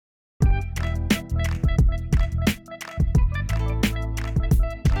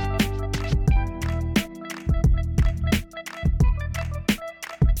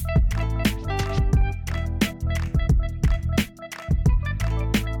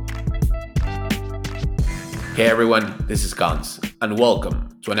Hey everyone, this is Gans, and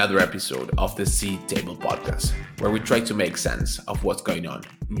welcome to another episode of the Seed Table podcast, where we try to make sense of what's going on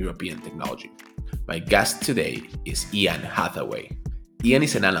in European technology. My guest today is Ian Hathaway. Ian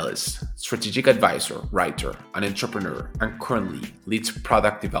is an analyst, strategic advisor, writer, and entrepreneur, and currently leads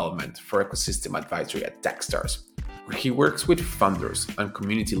product development for ecosystem advisory at Techstars, where he works with founders and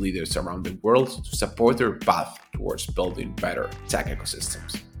community leaders around the world to support their path towards building better tech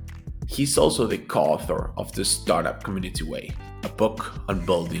ecosystems. He's also the co-author of The Startup Community Way, a book on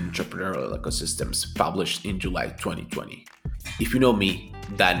building entrepreneurial ecosystems published in July 2020. If you know me,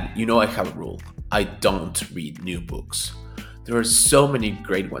 then you know I have a rule. I don't read new books. There are so many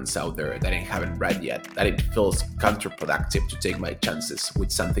great ones out there that I haven't read yet that it feels counterproductive to take my chances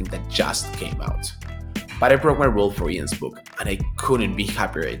with something that just came out. But I broke my rule for Ian's book, and I couldn't be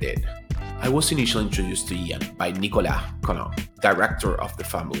happier I did. I was initially introduced to Ian by Nicolas Colin, director of the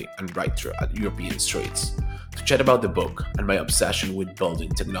family and writer at European Straits, to chat about the book and my obsession with building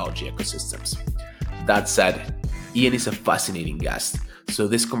technology ecosystems. That said, Ian is a fascinating guest, so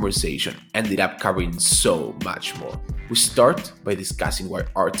this conversation ended up covering so much more. We start by discussing why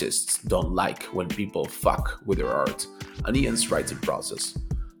artists don't like when people fuck with their art and Ian's writing process.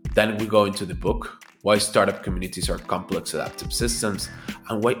 Then we go into the book, why startup communities are complex adaptive systems,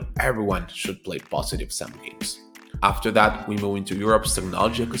 and why everyone should play positive sum games. After that, we move into Europe's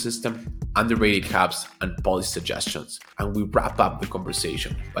technology ecosystem, underrated hubs, and policy suggestions, and we wrap up the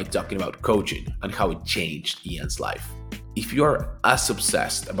conversation by talking about coaching and how it changed Ian's life. If you are as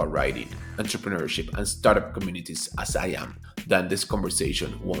obsessed about writing, entrepreneurship, and startup communities as I am, then this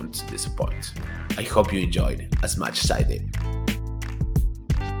conversation won't disappoint. I hope you enjoyed as much as I did.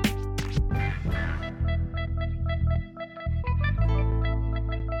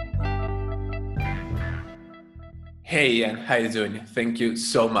 Hey Ian, how you doing? Thank you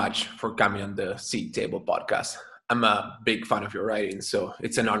so much for coming on the Seed Table podcast. I'm a big fan of your writing, so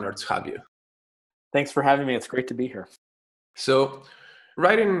it's an honor to have you. Thanks for having me. It's great to be here. So,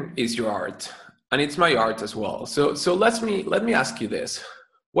 writing is your art, and it's my art as well. So let me ask you this: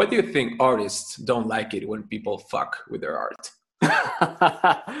 why do you think artists don't like it when people fuck with their art?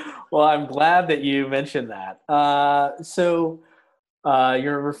 Well, I'm glad that you mentioned that.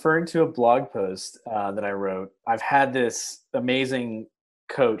 You're referring to a blog post that I wrote. I've had this amazing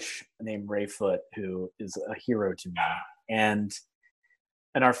coach named Ray Foote, who is a hero to me. And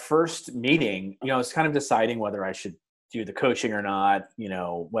in our first meeting, I was kind of deciding whether I should do the coaching or not,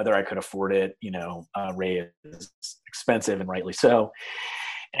 whether I could afford it. Ray is expensive and rightly so.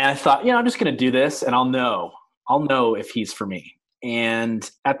 And I thought, I'm just going to do this and I'll know if he's for me. And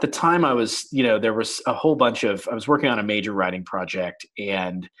at the time I was, there was a whole bunch of, I was working on a major writing project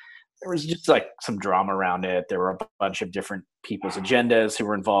and there was just like some drama around it. There were a bunch of different people's agendas who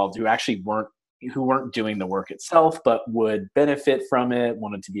were involved who actually weren't doing the work itself, but would benefit from it,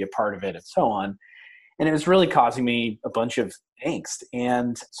 wanted to be a part of it and so on. And it was really causing me a bunch of angst.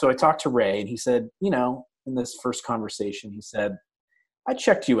 And so I talked to Ray and he said, in this first conversation, he said, I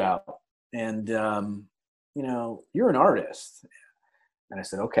checked you out and, you're an artist. And I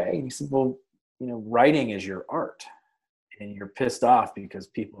said, okay. And he said, well, writing is your art and you're pissed off because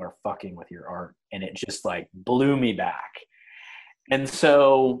people are fucking with your art. And it just like blew me back. And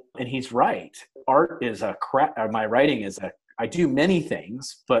he's right. Art is my writing is I do many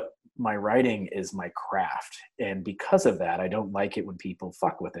things, but my writing is my craft. And because of that, I don't like it when people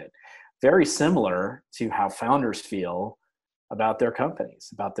fuck with it. Very similar to how founders feel about their companies,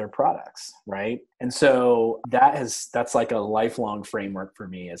 about their products, right? And so that's like a lifelong framework for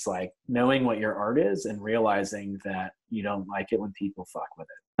me. It's like knowing what your art is and realizing that you don't like it when people fuck with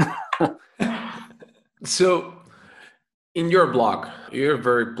it. So in your blog, you're a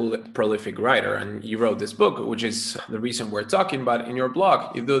very prolific writer and you wrote this book, which is the reason we're talking. But in your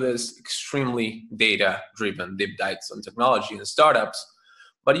blog, you do this extremely data-driven deep dives on technology and startups.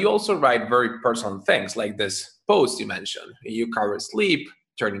 But you also write very personal things like this post you mentioned. You cover sleep,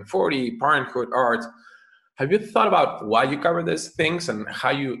 turning 40, parenthood, art. Have you thought about why you cover these things and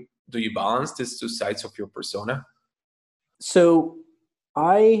how do you balance these two sides of your persona? So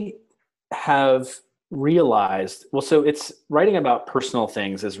I have realized, it's writing about personal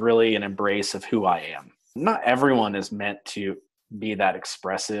things is really an embrace of who I am. Not everyone is meant to be that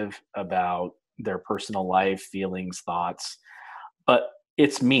expressive about their personal life, feelings, thoughts, but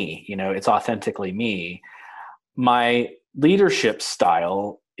it's me, it's authentically me. My leadership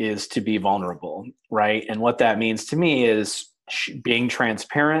style is to be vulnerable, right? And what that means to me is being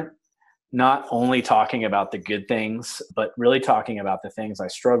transparent, not only talking about the good things, but really talking about the things I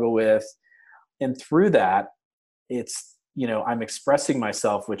struggle with. And through that, it's I'm expressing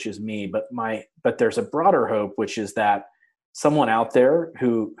myself, which is me, but there's a broader hope, which is that someone out there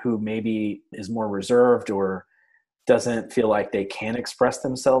who maybe is more reserved or doesn't feel like they can express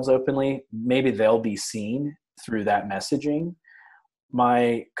themselves openly, maybe they'll be seen through that messaging.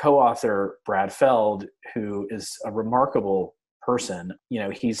 My co-author, Brad Feld, who is a remarkable person,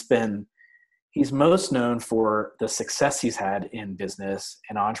 he's most known for the success he's had in business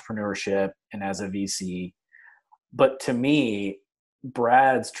and entrepreneurship and as a VC. But to me,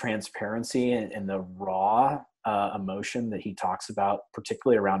 Brad's transparency and the raw emotion that he talks about,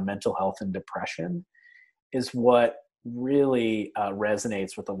 particularly around mental health and depression, is what really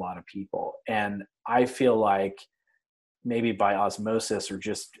resonates with a lot of people. And I feel like maybe by osmosis or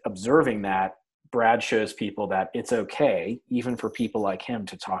just observing that, Brad shows people that it's okay, even for people like him,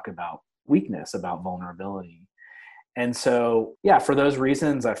 to talk about weakness, about vulnerability. And so, yeah, for those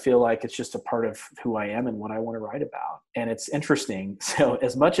reasons, I feel like it's just a part of who I am and what I want to write about. And it's interesting. So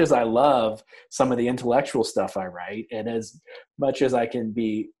as much as I love some of the intellectual stuff I write, and as much as I can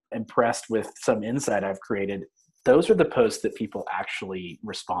be impressed with some insight I've created, those are the posts that people actually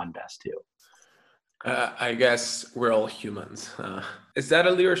respond best to. I guess we're all humans. Is that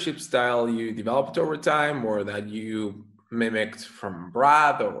a leadership style you developed over time, or that you mimicked from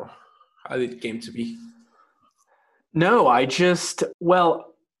Brad, or how did it came to be? No, as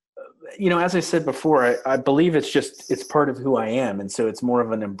I said before, I believe it's part of who I am. And so it's more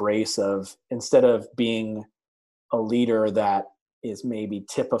of an embrace of, instead of being a leader that is maybe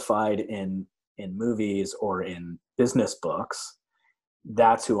typified in movies or in business books,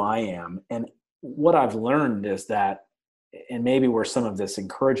 that's who I am. And what I've learned is that, and maybe where some of this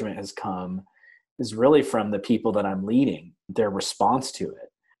encouragement has come, is really from the people that I'm leading, their response to it.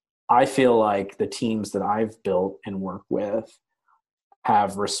 I feel like the teams that I've built and worked with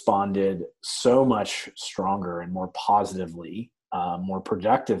have responded so much stronger and more positively, more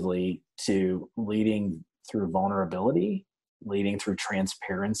productively to leading through vulnerability, leading through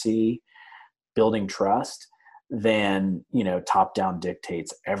transparency, building trust than, top-down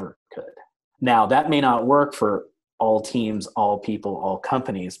dictates ever could. Now, that may not work for all teams, all people, all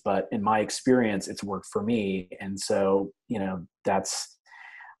companies, but in my experience, it's worked for me. And so, that's,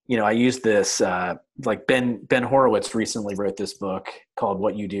 I use this, like Ben Horowitz recently wrote this book called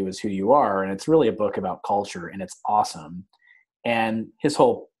What You Do Is Who You Are. And it's really a book about culture, and it's awesome. And his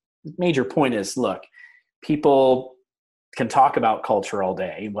whole major point is, look, people can talk about culture all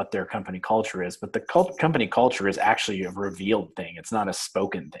day, what their company culture is, but the company culture is actually a revealed thing. It's not a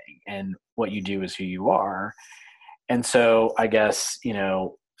spoken thing. And what you do is who you are. And so I guess,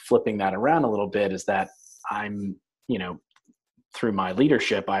 flipping that around a little bit is that I'm, through my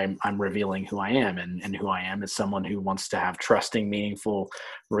leadership, I'm revealing who I am, and who I am is someone who wants to have trusting, meaningful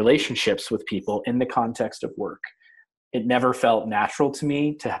relationships with people in the context of work. It never felt natural to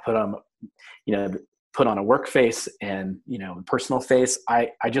me to put on a work face and, personal face.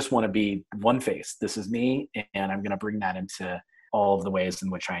 I just want to be one face. This is me. And I'm going to bring that into all of the ways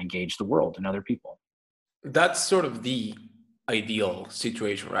in which I engage the world and other people. That's sort of the ideal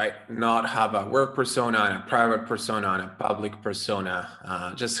situation, right? Not have a work persona and a private persona and a public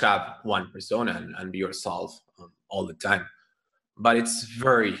persona. Just have one persona and be yourself all the time. But it's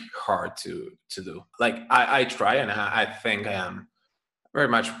very hard to do. Like I try, and I think I am very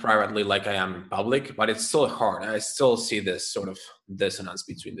much privately like I am in public, but it's still hard. I still see this sort of dissonance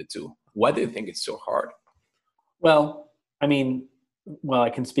between the two. Why do you think it's so hard? Well, I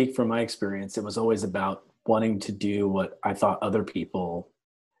can speak from my experience. It was always about wanting to do what I thought other people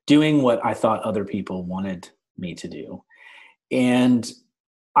wanted me to do. And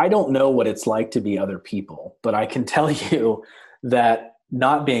I don't know what it's like to be other people, but I can tell you that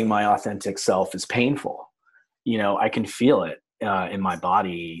not being my authentic self is painful. I can feel it in my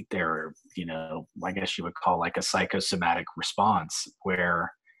body. There, I guess you would call like a psychosomatic response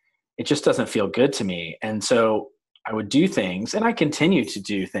where it just doesn't feel good to me. And so I would do things, and I continue to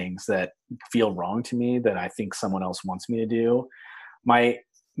do things that feel wrong to me that I think someone else wants me to do. My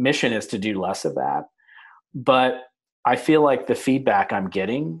mission is to do less of that. But I feel like the feedback I'm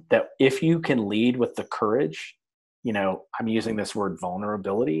getting, that if you can lead with the courage, I'm using this word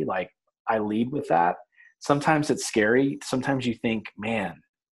vulnerability, like I lead with that. Sometimes it's scary. Sometimes you think, man,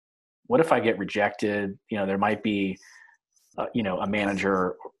 what if I get rejected? There might be, a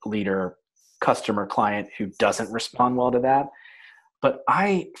manager, leader, customer, client who doesn't respond well to that. But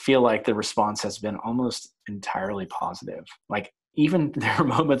I feel like the response has been almost entirely positive. Like, even there are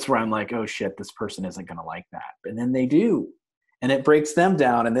moments where I'm like, oh shit, this person isn't going to like that. And then they do. And it breaks them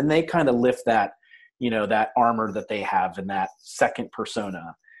down. And then they kind of lift that, that armor that they have in that second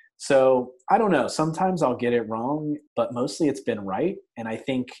persona. So I don't know. Sometimes I'll get it wrong, but mostly it's been right. And I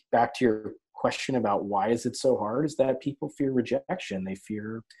think back to your question about why is it so hard is that people fear rejection. They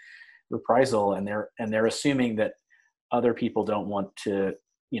fear reprisal, and they're assuming that other people don't want to,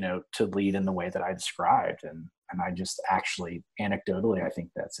 to lead in the way that I described. And I just actually anecdotally, I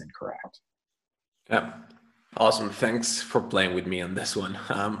think that's incorrect. Yeah. Awesome. Thanks for playing with me on this one.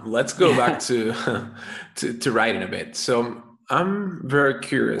 Let's go back to, to writing a bit. So I'm very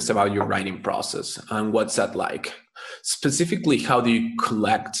curious about your writing process and what's that like. Specifically, how do you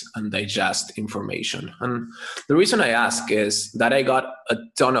collect and digest information? And the reason I ask is that I got a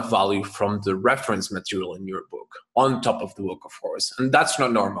ton of value from the reference material in your book, on top of the book, of course. And that's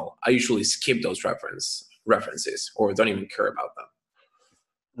not normal. I usually skip those references or don't even care about them.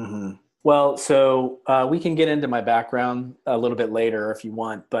 Mm-hmm. Well, so we can get into my background a little bit later if you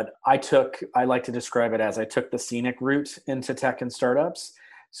want, but I like to describe it as I took the scenic route into tech and startups.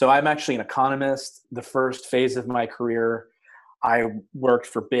 So I'm actually an economist. The first phase of my career, I worked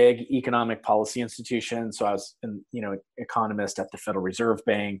for big economic policy institutions. So I was an economist at the Federal Reserve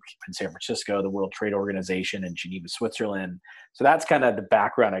Bank in San Francisco, the World Trade Organization in Geneva, Switzerland. So that's kind of the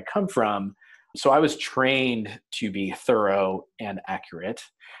background I come from. So I was trained to be thorough and accurate.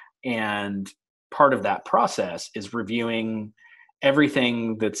 And part of that process is reviewing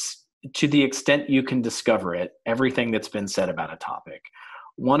everything that's, to the extent you can discover it, everything that's been said about a topic.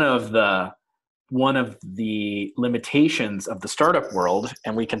 One of the limitations of the startup world,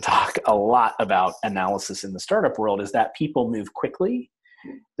 and we can talk a lot about analysis in the startup world, is that people move quickly.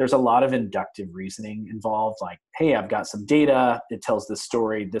 There's a lot of inductive reasoning involved, like, hey, I've got some data, it tells this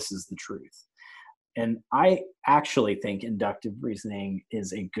story, this is the truth. And I actually think inductive reasoning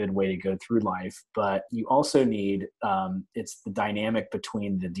is a good way to go through life, but you also need, it's the dynamic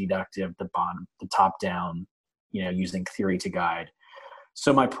between the deductive, the top down, using theory to guide.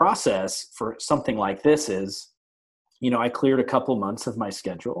 So my process for something like this is, I cleared a couple months of my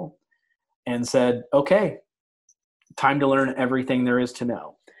schedule and said, okay, time to learn everything there is to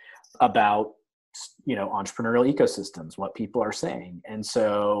know about entrepreneurial ecosystems, what people are saying. And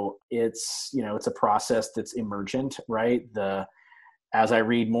so it's a process that's emergent, right? As I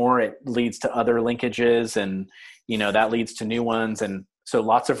read more, it leads to other linkages, and that leads to new ones. And so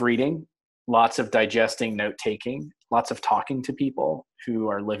lots of reading, lots of digesting, note taking, lots of talking to people who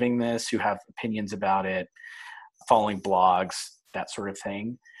are living this, who have opinions about it, following blogs, that sort of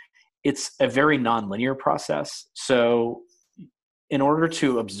thing. It's a very nonlinear process. So in order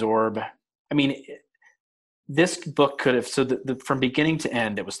to absorb, this book could have, from beginning to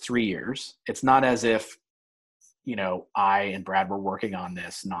end, it was 3 years. It's not as if, I and Brad were working on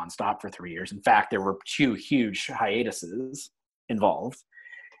this nonstop for 3 years. In fact, there were 2 huge hiatuses involved.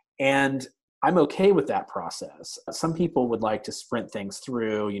 And I'm okay with that process. Some people would like to sprint things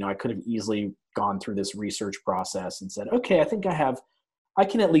through. I could have easily gone through this research process and said, okay, I think I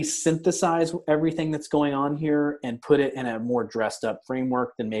can at least synthesize everything that's going on here and put it in a more dressed up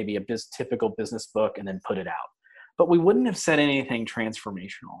framework than maybe a typical business book, and then put it out. But we wouldn't have said anything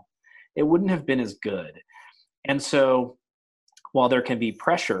transformational. It wouldn't have been as good. And so while there can be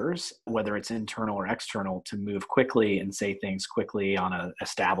pressures, whether it's internal or external, to move quickly and say things quickly on an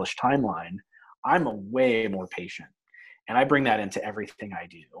established timeline, I'm a way more patient. And I bring that into everything I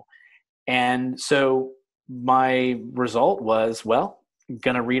do. And so my result was, well,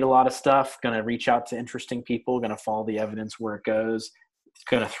 going to read a lot of stuff, going to reach out to interesting people, going to follow the evidence where it goes. It's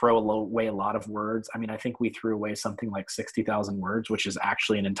going to throw away a lot of words. I think we threw away something like 60,000 words, which is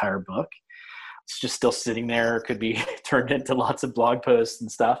actually an entire book. It's just still sitting there, could be turned into lots of blog posts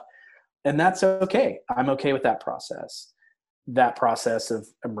and stuff. And that's okay. I'm okay with that process. That process of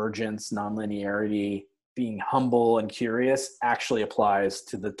emergence, nonlinearity, being humble and curious actually applies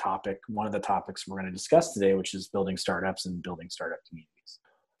to the topic, one of the topics we're going to discuss today, which is building startups and building startup communities.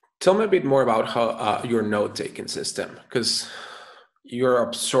 Tell me a bit more about how your note-taking system, because you're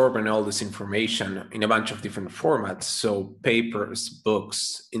absorbing all this information in a bunch of different formats. So papers,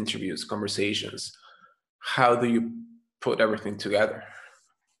 books, interviews, conversations. How do you put everything together?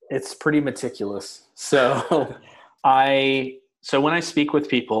 It's pretty meticulous. So when I speak with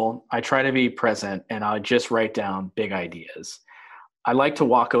people, I try to be present and I just write down big ideas. I like to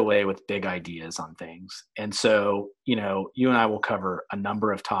walk away with big ideas on things. And so, you and I will cover a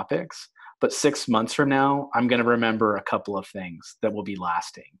number of topics, but 6 months from now, I'm going to remember a couple of things that will be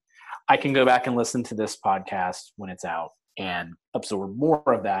lasting. I can go back and listen to this podcast when it's out and absorb more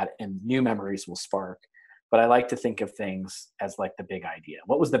of that, and new memories will spark. But I like to think of things as like the big idea.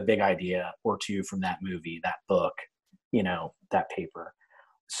 What was the big idea or two from that movie, that book, that paper?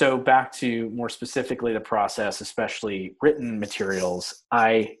 So back to more specifically the process, especially written materials,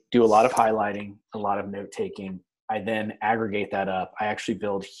 I do a lot of highlighting, a lot of note taking. I then aggregate that up. I actually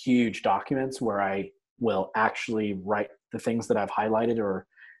build huge documents where I will actually write the things that I've highlighted or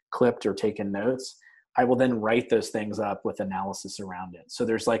clipped or taken notes. I will then write those things up with analysis around it. So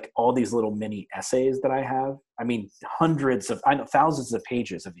there's like all these little mini essays that I have. I mean, thousands of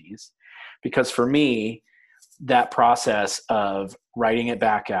pages of these, because for me, that process of writing it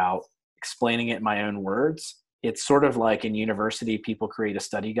back out, explaining it in my own words, it's sort of like in university, people create a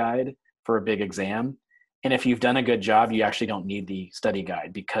study guide for a big exam. And if you've done a good job, you actually don't need the study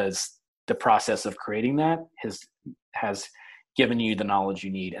guide, because the process of creating that has given you the knowledge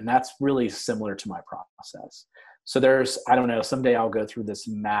you need. And that's really similar to my process. So I don't know, someday I'll go through this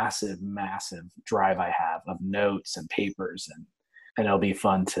massive drive I have of notes and papers, and it'll be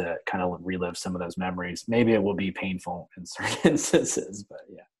fun to kind of relive some of those memories. Maybe it will be painful in certain instances, but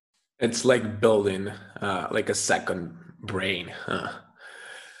yeah. It's like building like a second brain.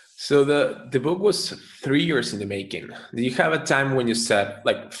 So the book was 3 years in the making. Did you have a time when you said,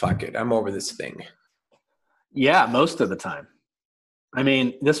 like, fuck it, I'm over this thing? Yeah, most of the time. I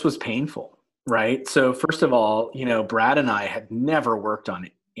mean, this was painful, right? So first of all, Brad and I had never worked on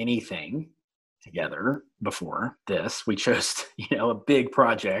anything together before this. We chose, a big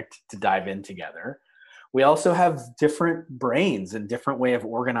project to dive in together. We also have different brains and different way of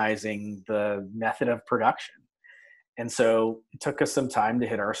organizing the method of production. And so it took us some time to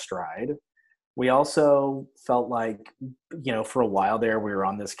hit our stride. We also felt like, for a while there, we were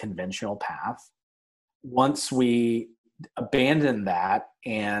on this conventional path. Once we abandoned that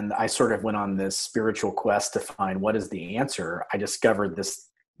and I sort of went on this spiritual quest to find what is the answer, I discovered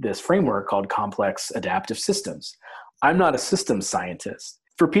this framework called complex adaptive systems. I'm not a systems scientist.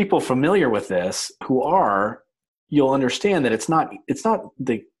 For people familiar with this you'll understand that it's not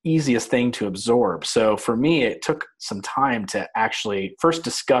the easiest thing to absorb. So for me, it took some time to actually first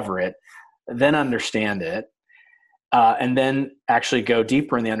discover it, then understand it, and then actually go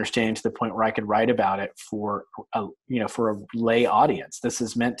deeper in the understanding to the point where I could write about it for a lay audience. This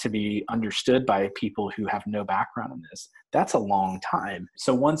is meant to be understood by people who have no background in this. That's a long time.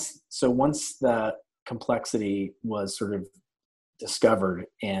 So once the complexity was sort of discovered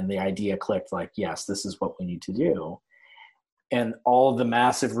and the idea clicked, like, yes, this is what we need to do, and all the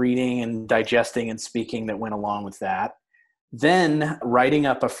massive reading and digesting and speaking that went along with that, then writing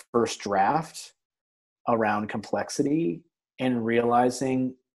up a first draft around complexity and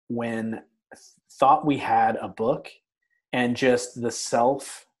realizing when thought we had a book, and just the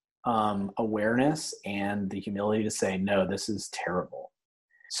self awareness and the humility to say, no, this is terrible.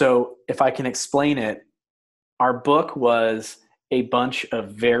 So if I can explain it, our book was a bunch of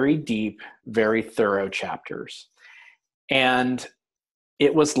very deep, very thorough chapters. And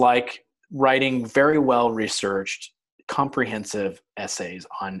it was like writing very well researched, comprehensive essays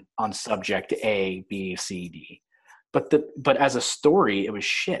on subject A, B, C, D. But as a story, it was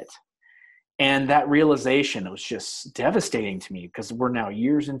shit. And that realization, it was just devastating to me, because we're now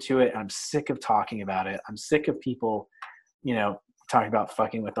years into it and I'm sick of talking about it. I'm sick of people, talking about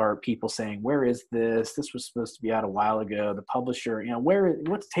fucking with our people, saying, where is this? This was supposed to be out a while ago. The publisher,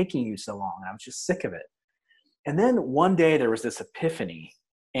 what's taking you so long? And I was just sick of it. And then one day there was this epiphany,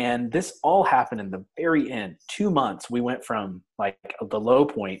 and this all happened in the very end. 2 months, we went from like the low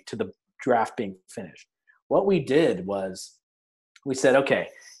point to the draft being finished. What we did was we said, okay,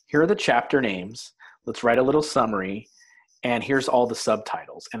 here are the chapter names. Let's write a little summary. And here's all the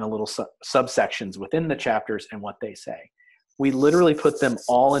subtitles and a little subsections within the chapters and what they say. We literally put them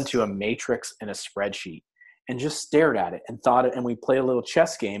all into a matrix in a spreadsheet and just stared at it and thought it. And we played a little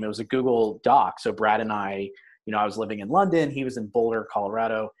chess game. It was a Google Doc. So Brad and I, I was living in London. He was in Boulder,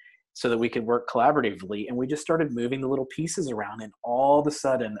 Colorado, so that we could work collaboratively. And we just started moving the little pieces around, and all of a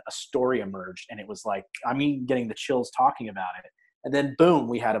sudden a story emerged. And it was like, getting the chills talking about it. And then boom,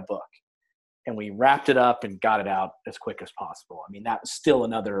 we had a book, and we wrapped it up and got it out as quick as possible. That was still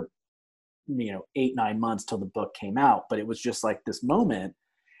another, 8-9 months till the book came out, but it was just like this moment.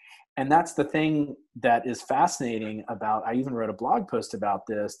 And that's the thing that is fascinating about, I even wrote a blog post about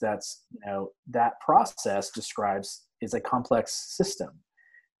this. That's, that process is a complex system.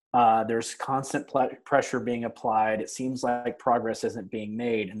 There's constant pressure being applied. It seems like progress isn't being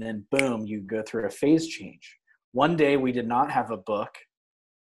made. And then boom, you go through a phase change. One day we did not have a book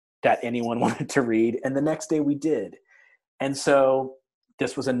that anyone wanted to read, and the next day we did. And so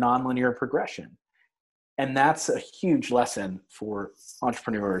this was a nonlinear progression. And that's a huge lesson for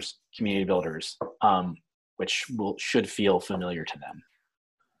entrepreneurs, community builders, which should feel familiar to them.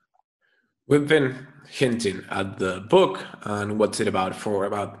 We've been hinting at the book and what's it about for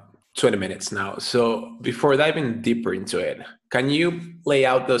about 20 minutes now. So before diving deeper into it, can you lay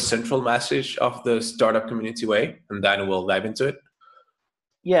out the central message of the Startup Community Way, and then we'll dive into it?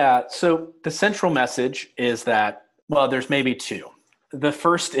 Yeah. So the central message is that, well, there's maybe two. The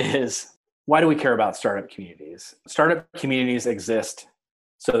first is, why do we care about startup communities? Startup communities exist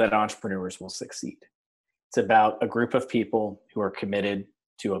so that entrepreneurs will succeed. It's about a group of people who are committed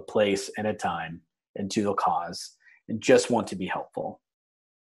to a place and a time and to the cause and just want to be helpful.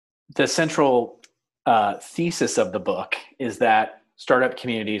 The central thesis of the book is that startup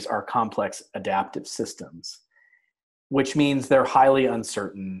communities are complex adaptive systems, which means they're highly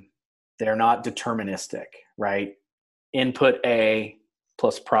uncertain. They're not deterministic, right? Input A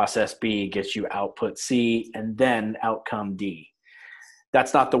plus process B gets you output C and then outcome D.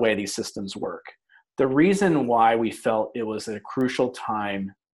 That's not the way these systems work. The reason why we felt it was a crucial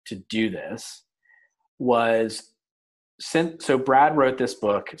time to do this was, so Brad wrote this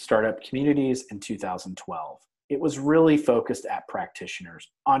book, Startup Communities, in 2012. It was really focused at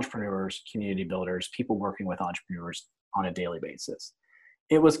practitioners, entrepreneurs, community builders, people working with entrepreneurs on a daily basis.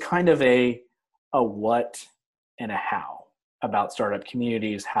 It was kind of a what and a how about startup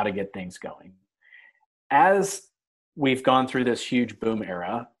communities, how to get things going. As we've gone through this huge boom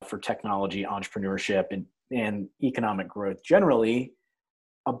era for technology, entrepreneurship, and economic growth generally,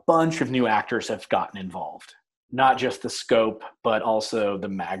 a bunch of new actors have gotten involved. Not just the scope, but also the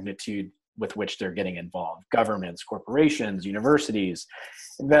magnitude with which they're getting involved. Governments, corporations, universities,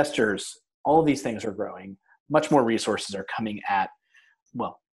 investors, all of these things are growing. Much more resources are coming at,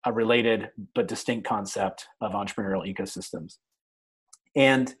 well, a related but distinct concept of entrepreneurial ecosystems.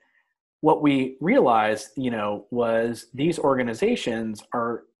 And what we realized, was these organizations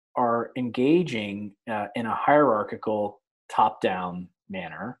are engaging in a hierarchical, top-down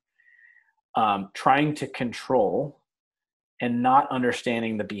manner, trying to control and not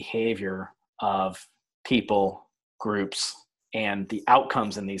understanding the behavior of people, groups, and the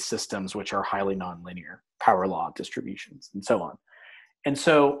outcomes in these systems, which are highly nonlinear, power law distributions, and so on. And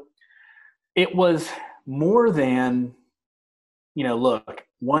so it was more than, look,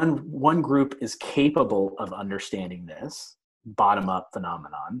 one group is capable of understanding this bottom-up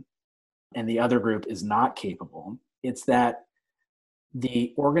phenomenon, and the other group is not capable. It's that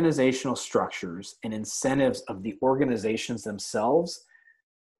the organizational structures and incentives of the organizations themselves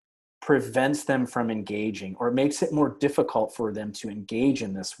prevents them from engaging, or makes it more difficult for them to engage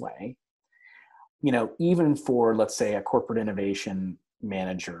in this way. Even for, let's say, a corporate innovation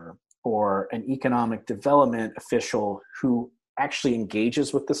manager or an economic development official who actually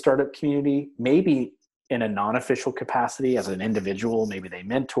engages with the startup community, maybe in a non-official capacity as an individual, maybe they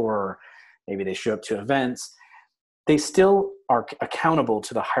mentor, maybe they show up to events, they still are accountable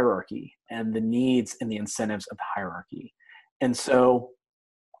to the hierarchy and the needs and the incentives of the hierarchy. And so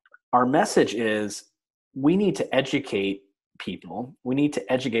our message is, we need to educate people. We need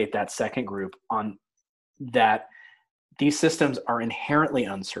to educate that second group on that these systems are inherently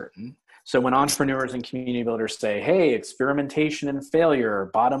uncertain. So when entrepreneurs and community builders say, hey, experimentation and failure,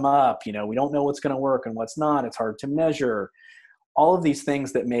 bottom up, we don't know what's going to work and what's not, it's hard to measure, all of these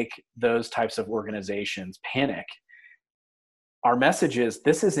things that make those types of organizations panic. Our message is,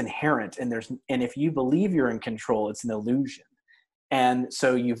 this is inherent, and if you believe you're in control, it's an illusion. And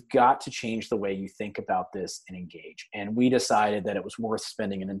so you've got to change the way you think about this and engage. And we decided that it was worth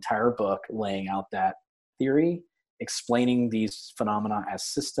spending an entire book laying out that theory, explaining these phenomena as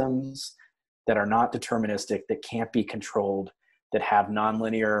systems that are not deterministic, that can't be controlled, that have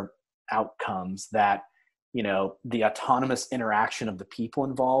nonlinear outcomes, that the autonomous interaction of the people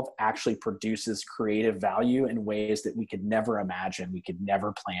involved actually produces creative value in ways that we could never imagine, we could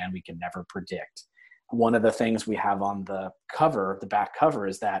never plan, we could never predict. One of the things we have on the cover, the back cover,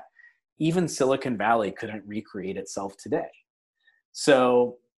 is that even Silicon Valley couldn't recreate itself today.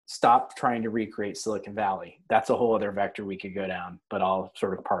 So stop trying to recreate Silicon Valley. That's a whole other vector we could go down, but I'll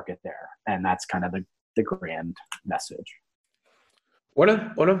sort of park it there. And that's kind of the grand message. One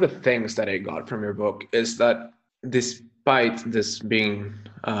of the things that I got from your book is that despite this being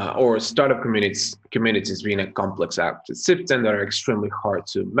or startup communities being a complex active system that are extremely hard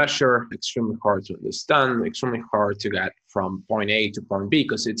to measure, extremely hard to understand, extremely hard to get from point A to point B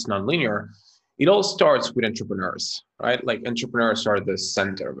because it's nonlinear, it all starts with entrepreneurs, right? Like, entrepreneurs are the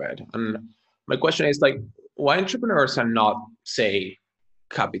center of it. And my question is, like, why entrepreneurs are not, say,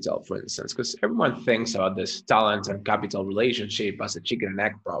 capital, for instance, because everyone thinks about this talent and capital relationship as a chicken and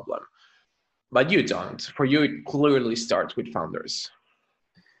egg problem, but you don't. For you, it clearly starts with founders.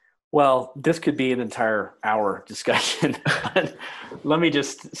 Well, this could be an entire hour discussion. Let me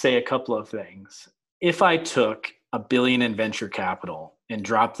just say a couple of things. If I took $1 billion in venture capital and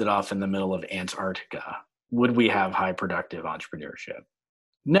dropped it off in the middle of Antarctica, would we have high productive entrepreneurship?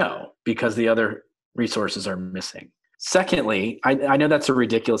 No, because the other resources are missing. Secondly, I know that's a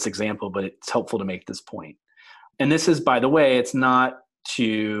ridiculous example, but it's helpful to make this point. And this is, by the way, it's not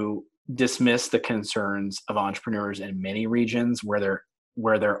to dismiss the concerns of entrepreneurs in many regions where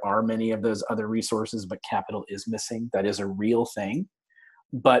there are many of those other resources, but capital is missing. That is a real thing.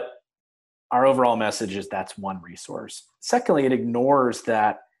 But our overall message is that's one resource. Secondly, it ignores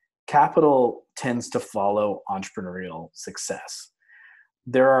that capital tends to follow entrepreneurial success.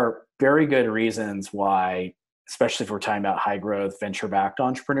 There are very good reasons why, especially if we're talking about high growth, venture-backed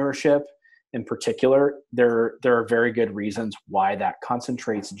entrepreneurship in particular, there are very good reasons why that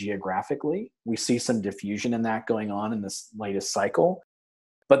concentrates geographically. We see some diffusion in that going on in this latest cycle.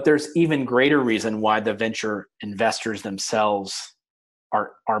 But there's even greater reason why the venture investors themselves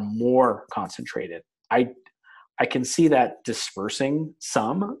are more concentrated. I can see that dispersing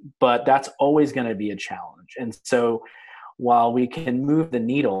some, but that's always going to be a challenge. And so while we can move the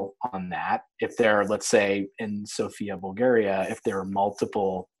needle on that, if there are, let's say in Sofia, Bulgaria, if there are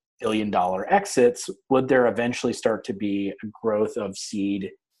multiple billion-dollar exits, would there eventually start to be a growth of seed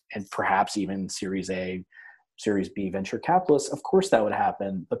and perhaps even Series A, Series B venture capitalists? Of course that would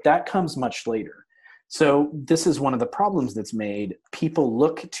happen, but that comes much later. So this is one of the problems that's made. People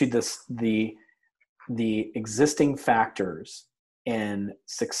look to the existing factors in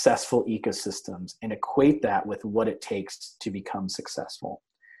successful ecosystems and equate that with what it takes to become successful,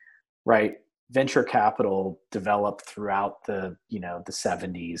 right? Venture capital developed throughout the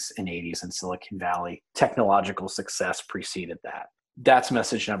 70s and 80s in Silicon Valley. Technological success preceded that. That's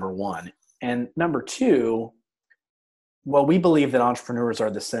message number one. And number two, well, we believe that entrepreneurs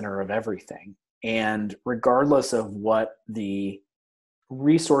are the center of everything. And regardless of what the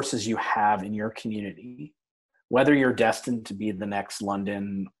resources you have in your community, whether you're destined to be the next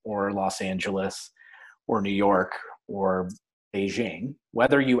London or Los Angeles or New York or Beijing,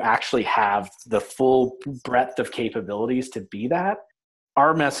 whether you actually have the full breadth of capabilities to be that,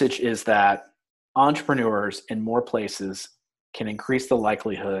 our message is that entrepreneurs in more places can increase the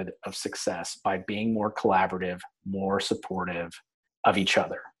likelihood of success by being more collaborative, more supportive of each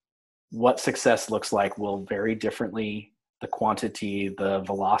other. What success looks like will vary differently. The quantity, the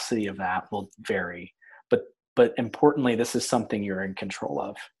velocity of that will vary. But importantly, this is something you're in control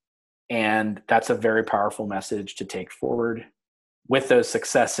of. And that's a very powerful message to take forward. With those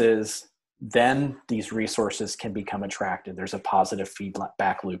successes, then these resources can become attractive. There's a positive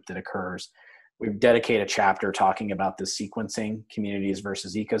feedback loop that occurs. We've dedicated a chapter talking about the sequencing, communities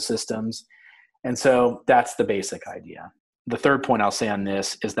versus ecosystems. And so that's the basic idea. The third point I'll say on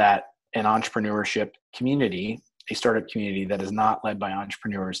this is that an entrepreneurship community, a startup community that is not led by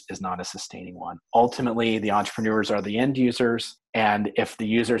entrepreneurs, is not a sustaining one. Ultimately, the entrepreneurs are the end users. And if the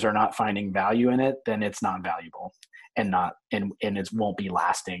users are not finding value in it, then it's not valuable and it won't be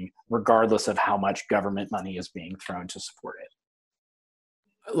lasting, regardless of how much government money is being thrown to support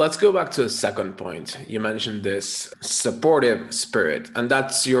it. Let's go back to the second point. You mentioned this supportive spirit, and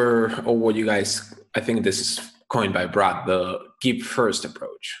that's what you guys, I think this is coined by Brad, the give first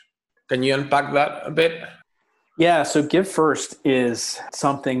approach. Can you unpack that a bit? Yeah, so give first is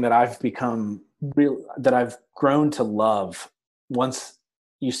something that I've that I've grown to love once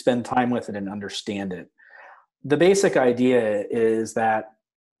you spend time with it and understand it. The basic idea is that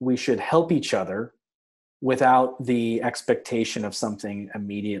we should help each other without the expectation of something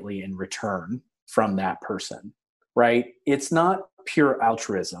immediately in return from that person, right? It's not pure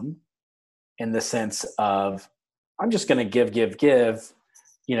altruism in the sense of, I'm just going to give,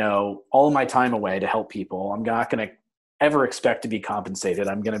 all my time away to help people. I'm not going to ever expect to be compensated.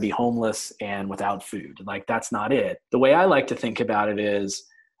 I'm going to be homeless and without food. Like, that's not it. The way I like to think about it is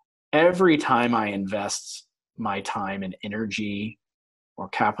every time I invest my time and energy or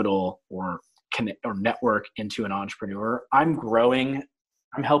capital or network into an entrepreneur, I'm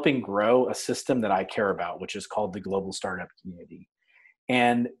helping grow a system that I care about, which is called the global startup community.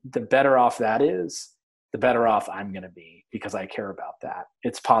 And the better off that is, the better off I'm going to be because I care about that.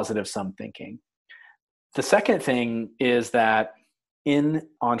 It's positive sum thinking. The second thing is that in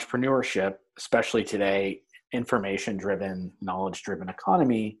entrepreneurship, especially today, information-driven, knowledge-driven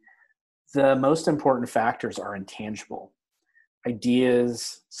economy, the most important factors are intangible.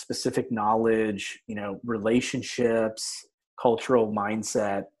 Ideas, specific knowledge, relationships, cultural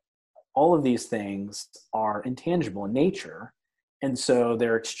mindset, all of these things are intangible in nature. And so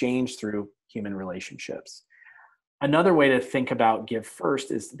they're exchanged through human relationships. Another way to think about give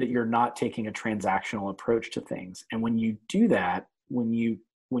first is that you're not taking a transactional approach to things. And when you do that, when you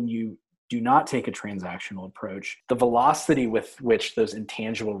do not take a transactional approach, the velocity with which those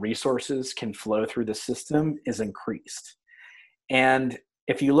intangible resources can flow through the system is increased. And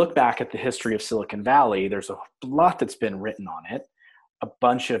if you look back at the history of Silicon Valley, there's a lot that's been written on it, a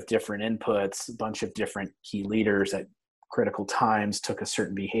bunch of different inputs, a bunch of different key leaders at critical times took a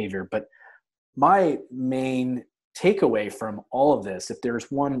certain behavior. But my main takeaway from all of this, if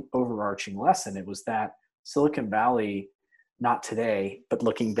there's one overarching lesson, it was that Silicon Valley, not today, but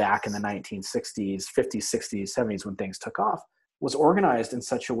looking back in the 1960s, 50s, 60s, 70s, when things took off, was organized in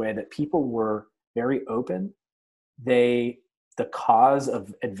such a way that people were very open. The cause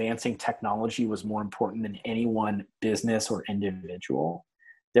of advancing technology was more important than any one business or individual.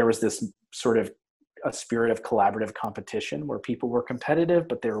 There was this sort of a spirit of collaborative competition where people were competitive,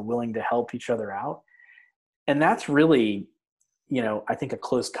 but they were willing to help each other out. And that's really, I think a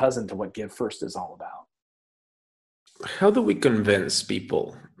close cousin to what Give First is all about. How do we convince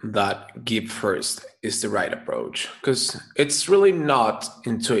people that give first is the right approach? Because it's really not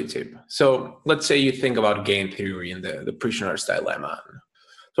intuitive. So let's say you think about game theory and the prisoner's dilemma.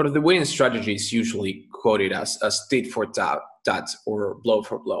 Sort of the winning strategy is usually quoted as tit for tat or blow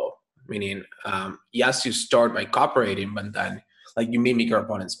for blow, meaning yes, you start by cooperating, but then like you mimic your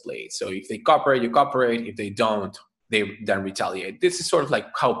opponent's play. So if they cooperate, you cooperate. If they don't, they then retaliate. This is sort of like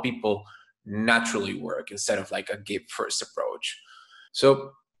how people naturally work instead of like a give first approach.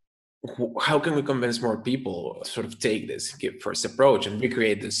 So how can we convince more people sort of take this give first approach and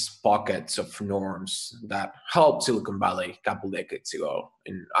recreate these pockets of norms that helped Silicon Valley a couple decades ago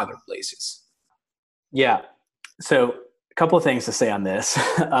in other places? Yeah. So a couple of things to say on this.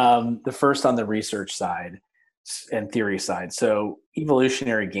 The first on the research side and theory side. So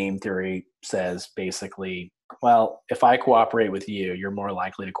evolutionary game theory says basically, well, if I cooperate with you, you're more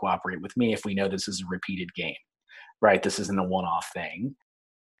likely to cooperate with me if we know this is a repeated game, right? This isn't a one-off thing.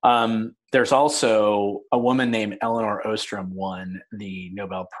 There's also a woman named Elinor Ostrom won the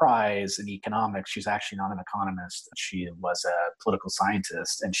Nobel Prize in economics. She's actually not an economist. She was a political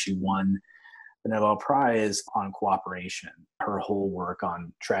scientist, and she won the Nobel Prize on cooperation. Her whole work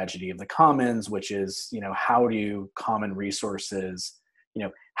on tragedy of the commons, which is, how do common resources,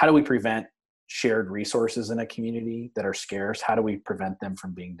 how do we prevent shared resources in a community that are scarce? How do we prevent them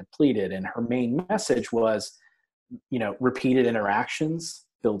from being depleted? And her main message was, repeated interactions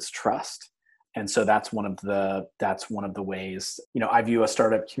builds trust. And so that's one of the ways, I view a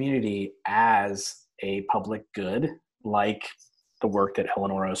startup community as a public good, like the work that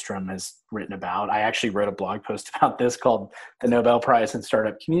Elinor Ostrom has written about. I actually wrote a blog post about this called The Nobel Prize in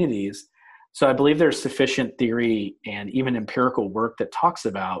Startup Communities. So I believe there's sufficient theory and even empirical work that talks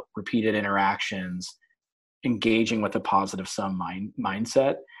about repeated interactions, engaging with a positive sum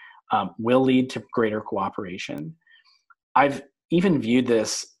mindset will lead to greater cooperation. I've even viewed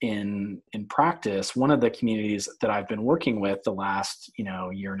this in practice. One of the communities that I've been working with the last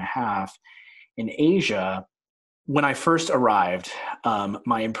year and a half in Asia, when I first arrived,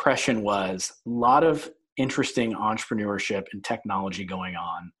 my impression was a lot of interesting entrepreneurship and technology going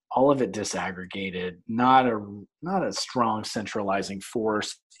on. All of it disaggregated, not a strong centralizing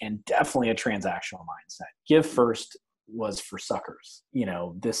force, and definitely a transactional mindset. Give first was for suckers.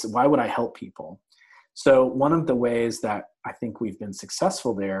 Why would I help people? So one of the ways that I think we've been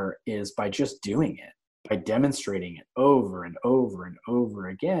successful there is by just doing it, by demonstrating it over and over and over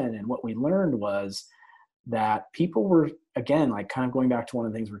again. And what we learned was that people were, again, like kind of going back to one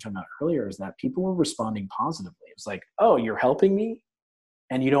of the things we were talking about earlier, is that people were responding positively. It was like, oh, you're helping me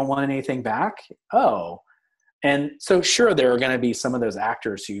and you don't want anything back? Oh. And so sure, there are going to be some of those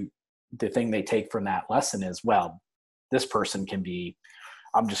actors who the thing they take from that lesson is, well, this person can be,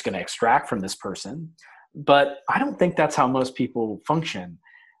 I'm just going to extract from this person. But I don't think that's how most people function.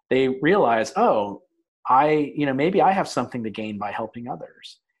 They realize, oh, maybe I have something to gain by helping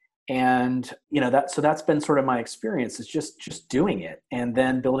others. And, so that's been sort of my experience, is just doing it and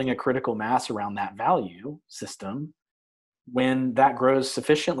then building a critical mass around that value system. When that grows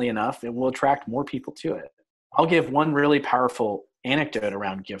sufficiently enough, it will attract more people to it. I'll give one really powerful anecdote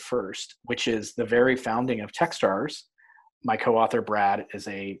around Give First, which is the very founding of Techstars. My co-author, Brad, is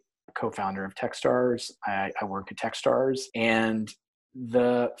a co-founder of Techstars. I work at Techstars. And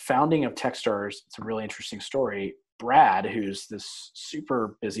the founding of Techstars, it's a really interesting story. Brad, who's this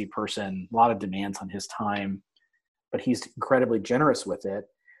super busy person, a lot of demands on his time, but he's incredibly generous with it.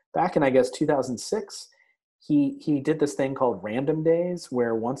 Back in, I guess, 2006, he did this thing called Random Days,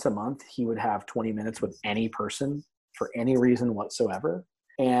 where once a month he would have 20 minutes with any person for any reason whatsoever.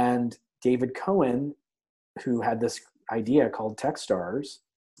 And David Cohen who had this idea called Techstars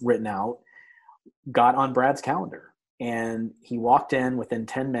written out, got on Brad's calendar. And he walked in within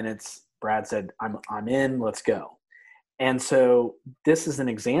 10 minutes. Brad said, I'm in, let's go. And so this is an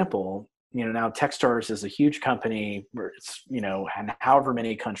example. Now Techstars is a huge company where it's, and however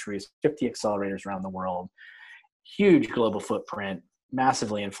many countries, 50 accelerators around the world, huge global footprint,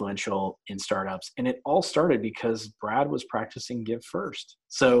 massively influential in startups. And it all started because Brad was practicing give first.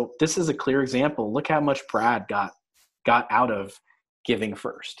 So this is a clear example. Look how much Brad got out of giving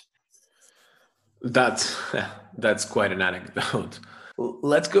first. That's quite an anecdote.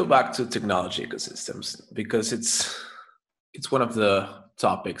 Let's go back to technology ecosystems, because it's one of the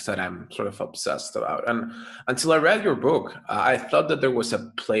topics that I'm sort of obsessed about. And until I read your book, I thought that there was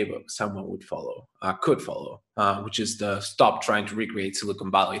a playbook someone could follow, which is the stop trying to recreate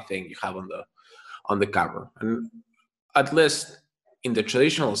Silicon Valley thing you have on the cover. And at least in the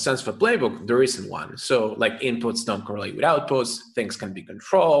traditional sense of a playbook, there isn't one. So like inputs don't correlate with outputs, things can be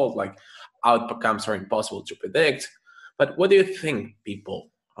controlled, like outcomes are impossible to predict. But what do you think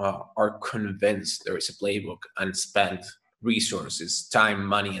people are convinced there is a playbook and spend resources, time,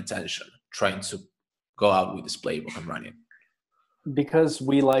 money, attention trying to go out with this playbook and run it? Because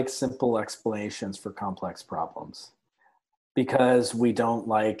we like simple explanations for complex problems. Because we don't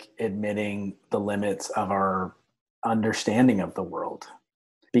like admitting the limits of our understanding of the world.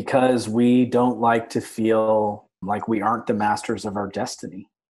 Because we don't like to feel like we aren't the masters of our destiny.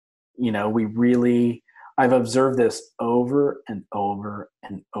 I've observed this over and over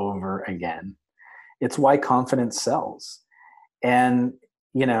and over again. It's why confidence sells. And,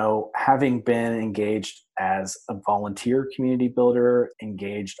 having been engaged as a volunteer community builder,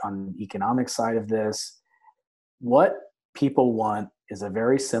 engaged on the economic side of this, what people want is a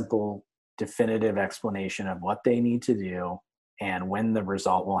very simple, definitive explanation of what they need to do and when the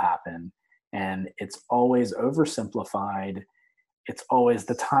result will happen. And it's always oversimplified. It's always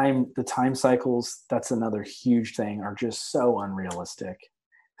the time cycles. That's another huge thing, are just so unrealistic.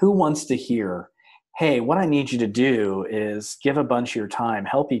 Who wants to hear, hey, what I need you to do is give a bunch of your time,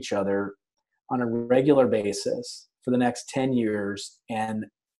 help each other on a regular basis for the next 10 years, and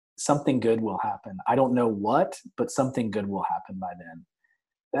something good will happen. I don't know what, but something good will happen by then.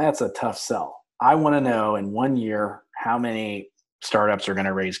 That's a tough sell. I want to know in 1 year how many startups are going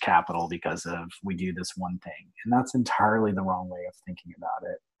to raise capital because of we do this one thing. And that's entirely the wrong way of thinking about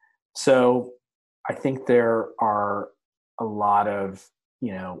it. So I think there are a lot of,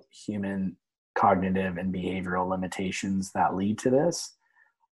 human cognitive and behavioral limitations that lead to this.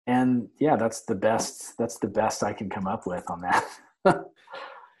 And yeah, that's the best I can come up with on that.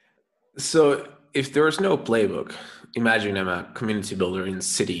 So if there's no playbook, imagine I'm a community builder in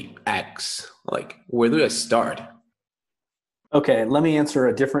city X, like where do I start? Okay, let me answer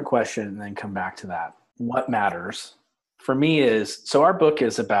a different question and then come back to that. What matters for me is, so our book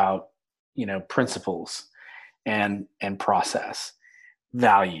is about, principles and process,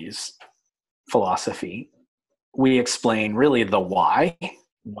 values, philosophy. We explain really the why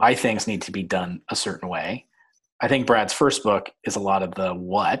things need to be done a certain way. I think Brad's first book is a lot of the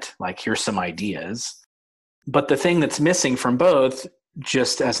what, like here's some ideas. But the thing that's missing from both,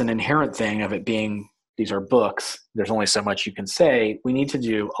 just as an inherent thing of it being, these are books, there's only so much you can say, we need to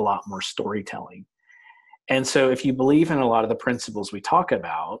do a lot more storytelling. And so if you believe in a lot of the principles we talk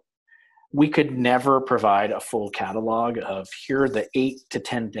about, we could never provide a full catalog of here are the 8 to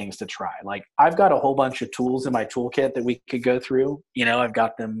 10 things to try. Like I've got a whole bunch of tools in my toolkit that we could go through. I've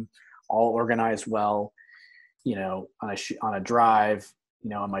got them all organized well, on a drive,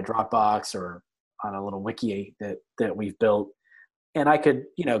 on my Dropbox or on a little wiki that we've built. And I could,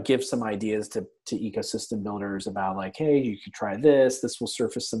 give some ideas to ecosystem builders about like, hey, you could try this will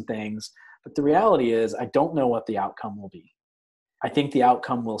surface some things. But the reality is I don't know what the outcome will be. I think the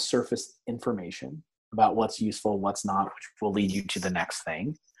outcome will surface information about what's useful, what's not, which will lead you to the next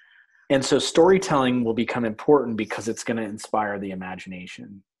thing. And so storytelling will become important because it's going to inspire the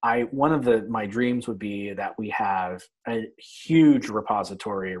imagination. One of my dreams would be that we have a huge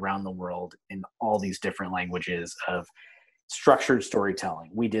repository around the world in all these different languages of structured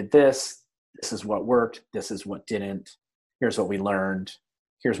storytelling. We did this. This is what worked. This is what didn't. Here's what we learned.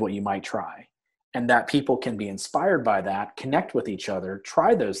 Here's what you might try. And that people can be inspired by that, connect with each other,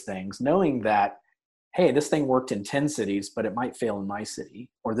 try those things, knowing that, hey, this thing worked in 10 cities, but it might fail in my city,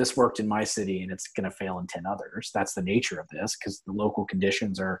 or this worked in my city and it's going to fail in 10 others. That's the nature of this because the local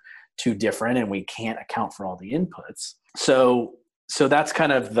conditions are too different and we can't account for all the inputs. So that's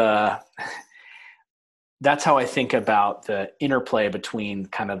kind of that's how I think about the interplay between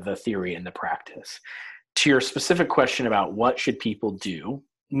kind of the theory and the practice. To your specific question about what should people do,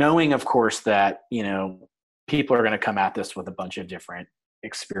 knowing, of course, that, people are going to come at this with a bunch of different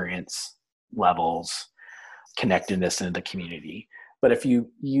experience levels, connectedness into the community. But if you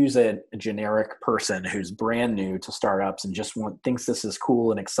use a generic person who's brand new to startups and just thinks this is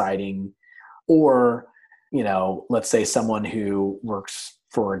cool and exciting, or, let's say someone who works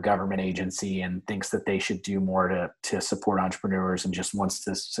for a government agency and thinks that they should do more to support entrepreneurs and just wants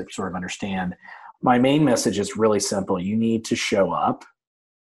to sort of understand, my main message is really simple. You need to show up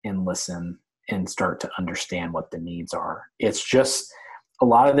and listen and start to understand what the needs are. It's just, a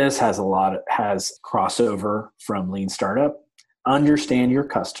lot of this has crossover from lean startup. Understand your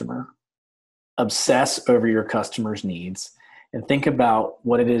customer, obsess over your customer's needs, and think about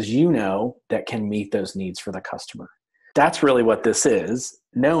what it is that can meet those needs for the customer. That's really what this is,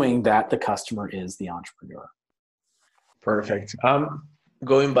 knowing that the customer is the entrepreneur. Perfect.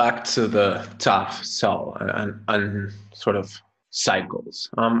 Going back to the tough sell and sort of cycles.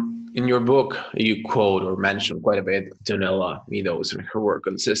 In your book, you quote or mention quite a bit Donella Meadows and her work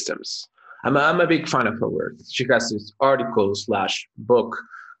on systems. I'm a big fan of her work. She has this article/book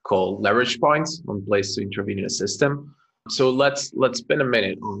called Leverage Points on Place to Intervene in a System. So let's spend a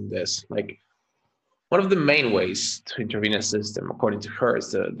minute on this. Like, one of the main ways to intervene in a system, according to her,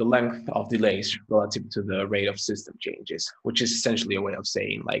 is the length of delays relative to the rate of system changes, which is essentially a way of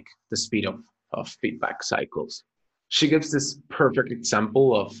saying like the speed of feedback cycles. She gives this perfect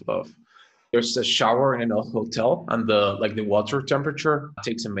example of there's a shower in an hotel and the water temperature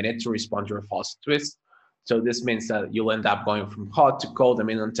takes a minute to respond to a faucet twist. So this means that you'll end up going from hot to cold a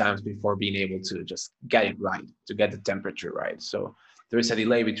million times before being able to just get it right, to get the temperature right. So there is a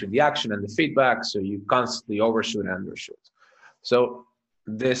delay between the action and the feedback, so you constantly overshoot and undershoot. So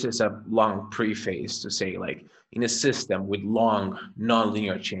this is a long preface to say, like, in a system with long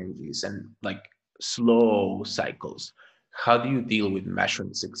nonlinear changes and like slow cycles, how do you deal with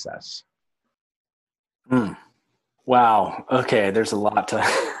measuring success? Wow. Okay. There's a lot to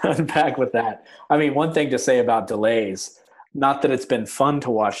unpack with that. I mean, one thing to say about delays, not that it's been fun to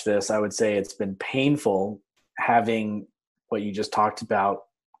watch this. I would say it's been painful having what you just talked about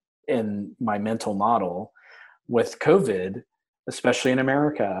in my mental model with COVID, especially in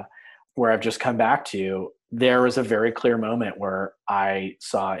America, where I've just come back to. There was a very clear moment where I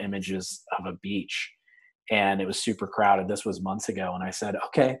saw images of a beach and it was super crowded. This was months ago. And I said,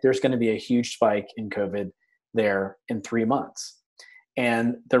 okay, there's going to be a huge spike in COVID there in 3 months.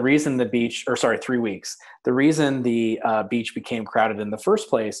 And the reason 3 weeks, the reason the beach became crowded in the first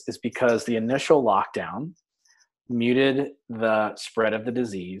place is because the initial lockdown muted the spread of the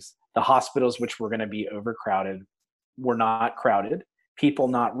disease. The hospitals, which were going to be overcrowded, were not crowded. People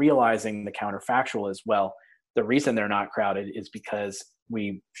not realizing the counterfactual is, well, the reason they're not crowded is because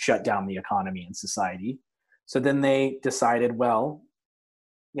we shut down the economy and society. So then they decided, well,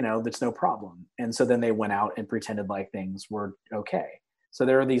 that's no problem. And so then they went out and pretended like things were okay. So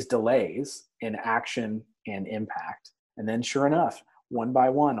there are these delays in action and impact. And then sure enough, one by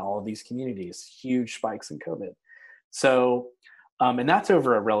one, all of these communities, huge spikes in COVID. So, and that's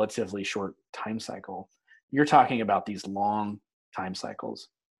over a relatively short time cycle. You're talking about these long time cycles.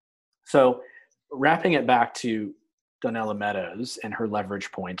 So wrapping it back to Donella Meadows and her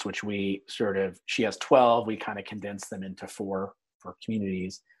leverage points, which she has 12, we kind of condense them into 4 for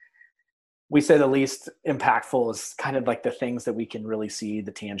communities. We say the least impactful is kind of like the things that we can really see,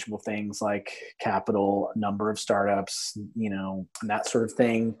 the tangible things like capital, number of startups, and that sort of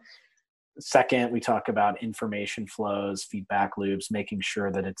thing. Second, we talk about information flows, feedback loops, making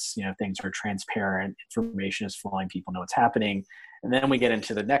sure that it's, things are transparent, information is flowing, people know what's happening. And then we get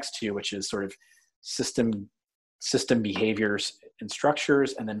into the next 2, which is sort of system behaviors and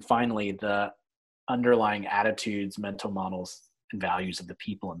structures. And then finally, the underlying attitudes, mental models, and values of the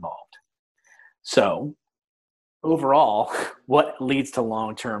people involved. So overall, what leads to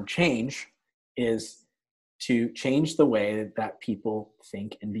long-term change is to change the way that people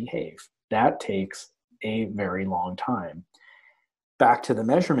think and behave. That takes a very long time. Back to the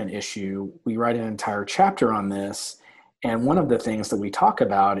measurement issue, we write an entire chapter on this. And one of the things that we talk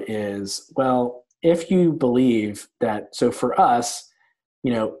about is, well, if you believe that, so for us,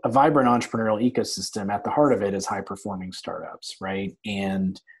 a vibrant entrepreneurial ecosystem, at the heart of it is high performing startups, right?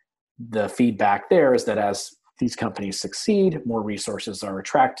 And the feedback there is that as these companies succeed, more resources are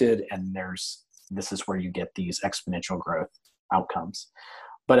attracted, and this is where you get these exponential growth outcomes.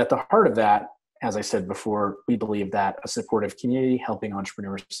 But at the heart of that, as I said before, we believe that a supportive community helping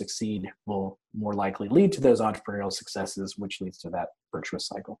entrepreneurs succeed will more likely lead to those entrepreneurial successes, which leads to that virtuous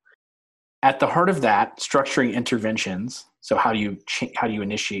cycle. At the heart of that, structuring interventions, so how do you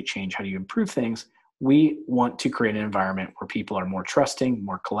initiate change, how do you improve things, we want to create an environment where people are more trusting,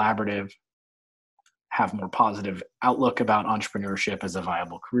 more collaborative, have more positive outlook about entrepreneurship as a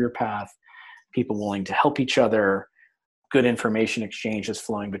viable career path, people willing to help each other, good information exchanges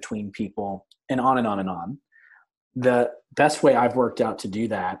flowing between people, and on and on and on. The best way I've worked out to do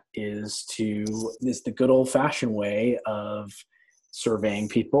that is the good old fashioned way of surveying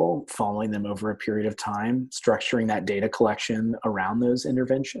people, following them over a period of time, structuring that data collection around those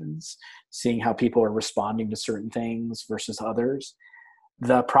interventions, seeing how people are responding to certain things versus others.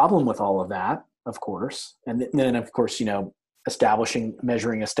 The problem with all of that, of course, and then of course,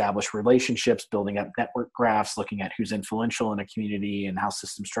 measuring established relationships, building up network graphs, looking at who's influential in a community and how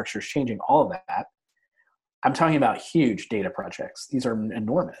system structure is changing, all of that. I'm talking about huge data projects. These are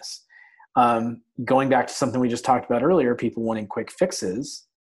enormous. Going back to something we just talked about earlier, people wanting quick fixes,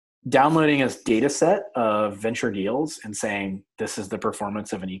 downloading a data set of venture deals and saying, this is the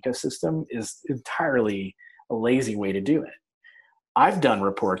performance of an ecosystem is entirely a lazy way to do it. I've done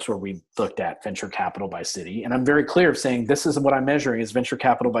reports where we looked at venture capital by city, and I'm very clear of saying, this is what I'm measuring is venture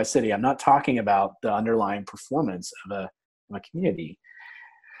capital by city. I'm not talking about the underlying performance of a community.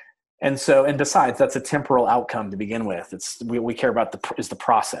 And besides, that's a temporal outcome to begin with. We care about the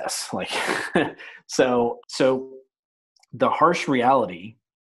process. So the harsh reality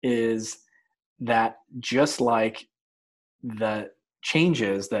is that just like the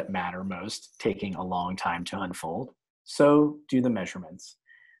changes that matter most taking a long time to unfold, so do the measurements.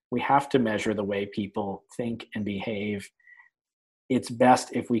 We have to measure the way people think and behave. It's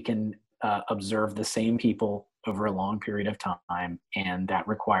best if we can observe the same people over a long period of time, and that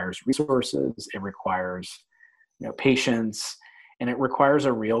requires resources, it requires patience, and it requires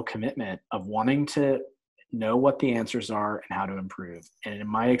a real commitment of wanting to know what the answers are and how to improve. And in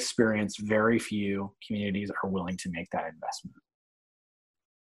my experience, very few communities are willing to make that investment.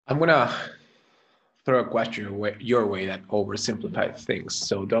 I'm gonna throw a question your way that oversimplifies things,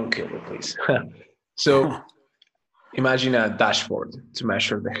 so don't kill me, please. So imagine a dashboard to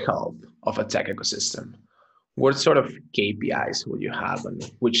measure the health of a tech ecosystem. What sort of KPIs will you have,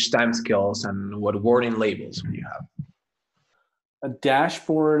 and which timescales and what warning labels will you have? A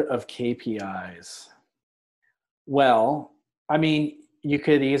dashboard of KPIs. Well, I mean, you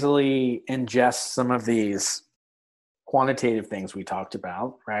could easily ingest some of these quantitative things we talked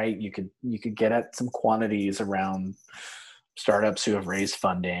about, right? You could get at some quantities around startups who have raised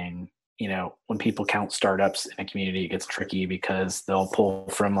funding. When people count startups in a community, it gets tricky because they'll pull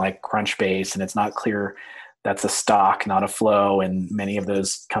from like Crunchbase, and it's not clear that's a stock, not a flow. And many of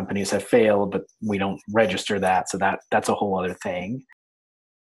those companies have failed, but we don't register that. So that's a whole other thing.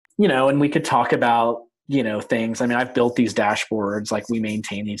 And we could talk about, things. I mean, I've built these dashboards, like we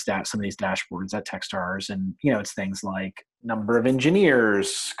maintain some of these dashboards at Techstars. And, it's things like number of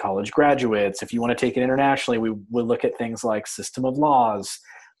engineers, college graduates. If you want to take it internationally, we would look at things like system of laws,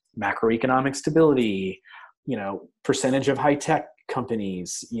 macroeconomic stability, percentage of high tech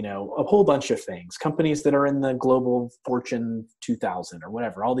companies, a whole bunch of things, companies that are in the global Fortune 2000 or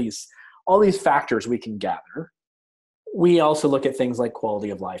whatever, all these factors we can gather. We also look at things like quality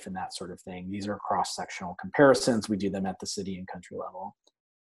of life and that sort of thing. These are cross-sectional comparisons. We do them at the city and country level.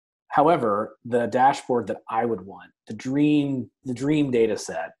 However, the dashboard that I would want, the dream data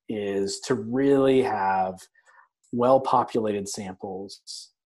set, is to really have well-populated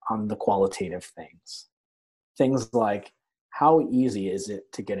samples on the qualitative things. Things like, how easy is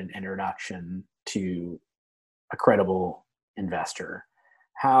it to get an introduction to a credible investor?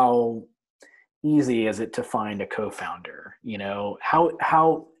 How easy is it to find a co-founder?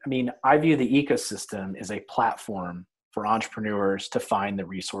 I view the ecosystem as a platform for entrepreneurs to find the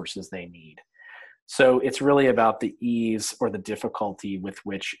resources they need. So it's really about the ease or the difficulty with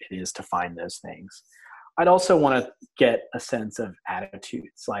which it is to find those things. I'd also want to get a sense of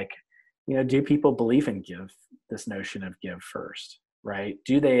attitudes, like, do people believe in this notion of give first, right?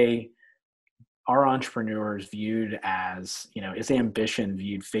 Are entrepreneurs viewed as, is ambition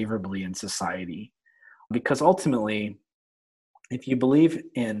viewed favorably in society? Because ultimately, if you believe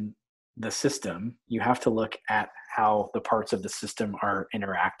in the system, you have to look at how the parts of the system are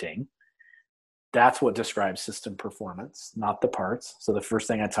interacting. That's what describes system performance, not the parts. So the first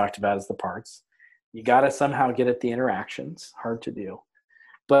thing I talked about is the parts. You got to somehow get at the interactions. Hard to do.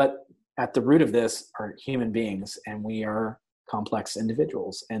 But at the root of this are human beings, and we are complex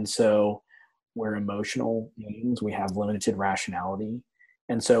individuals. And so we're emotional beings. We have limited rationality.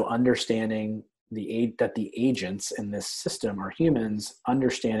 And so understanding that the agents in this system are humans,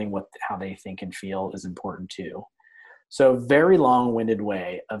 understanding how they think and feel is important too. So very long-winded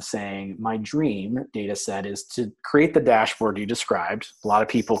way of saying my dream data set is to create the dashboard you described, a lot of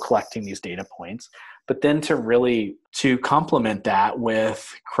people collecting these data points, but then to complement that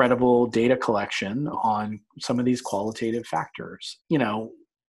with credible data collection on some of these qualitative factors.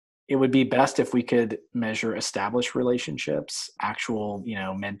 It would be best if we could measure established relationships, actual,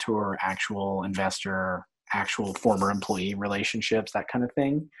 mentor, actual investor, actual former employee relationships, that kind of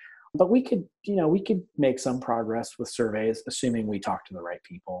thing. But we could make some progress with surveys, assuming we talk to the right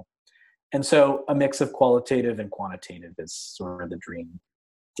people. And so a mix of qualitative and quantitative is sort of the dream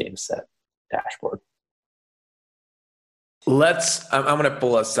data set dashboard. I'm going to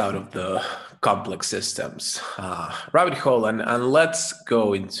pull us out of the complex systems rabbit hole and let's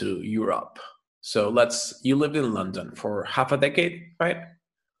go into Europe. So you lived in London for half a decade, right?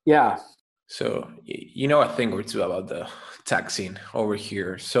 Yeah. So you know a thing or two about the tech scene over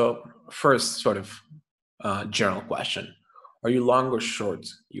here. So first, sort of general question. Are you long or short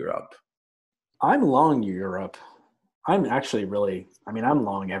Europe? I'm long Europe. I'm actually I'm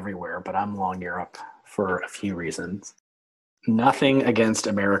long everywhere, but I'm long Europe for a few reasons. Nothing against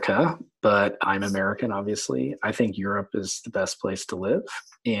America, but I'm American, obviously. I think Europe is the best place to live.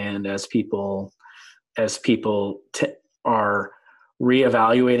 And as people are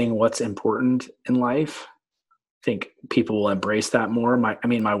reevaluating what's important in life, I think people will embrace that more.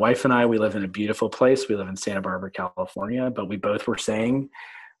 My wife and I, we live in a beautiful place. We live in Santa Barbara, California, but we both were saying,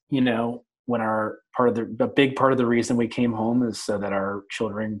 when a big part of the reason we came home is so that our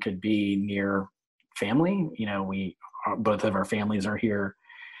children could be near family. Both of our families are here,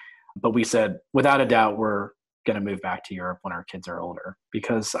 but we said, without a doubt, we're going to move back to Europe when our kids are older,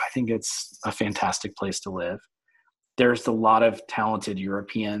 because I think it's a fantastic place to live. There's a lot of talented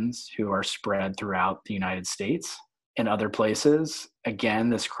Europeans who are spread throughout the United States and other places.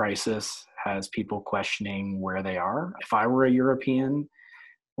 Again, this crisis has people questioning where they are. If I were a European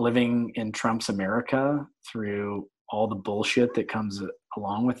living in Trump's America through all the bullshit that comes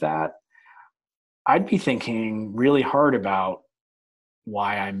along with that, I'd be thinking really hard about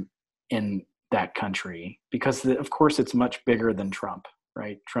why I'm in that country, because of course it's much bigger than Trump,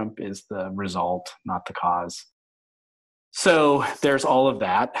 right? Trump is the result, not the cause. So there's all of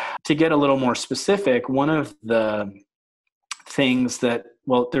that. To get a little more specific, one of the things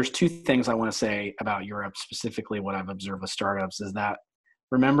there's two things I want to say about Europe, specifically what I've observed with startups, is that,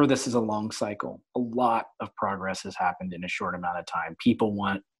 remember, this is a long cycle. A lot of progress has happened in a short amount of time. People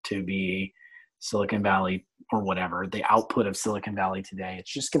want to be Silicon Valley or whatever, the output of Silicon Valley today.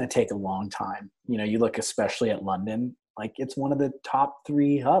 It's just going to take a long time. You look especially at London, like it's one of the top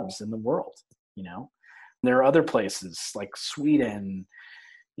 3 hubs in the world. There are other places like Sweden,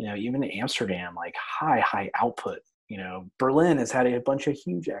 even Amsterdam, like high output. Berlin has had a bunch of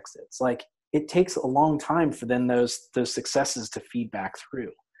huge exits. Like, it takes a long time for then those successes to feed back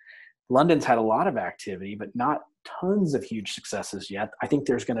through. London's had a lot of activity, but not tons of huge successes yet. I think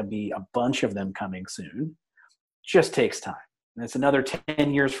there's going to be a bunch of them coming soon. Just takes time. And it's another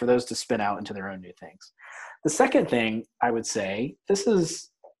 10 years for those to spin out into their own new things. The second thing I would say, this is,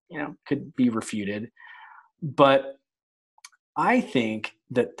 could be refuted, but I think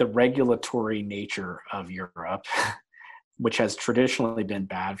that the regulatory nature of Europe, which has traditionally been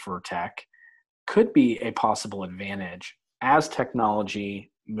bad for tech, could be a possible advantage as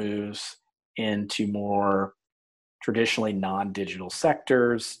technology moves into more traditionally non-digital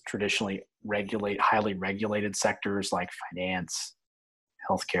sectors, traditionally highly regulated sectors like finance,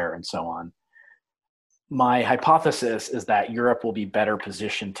 healthcare, and so on. My hypothesis is that Europe will be better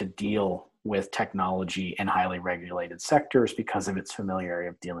positioned to deal with technology in highly regulated sectors because of its familiarity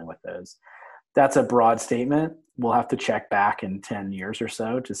of dealing with those. That's a broad statement. We'll have to check back in 10 years or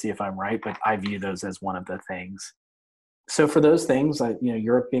so to see if I'm right, but I view those as one of the things. So for those things,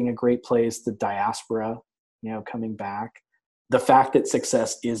 Europe being a great place, the diaspora, coming back, the fact that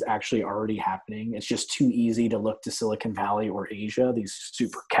success is actually already happening. It's just too easy to look to Silicon Valley or Asia, these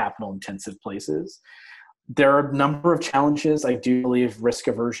super capital intensive places. There are a number of challenges. I do believe risk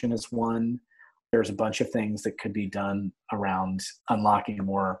aversion is one. There's a bunch of things that could be done around unlocking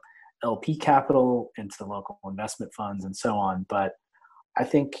more LP capital into the local investment funds and so on. But I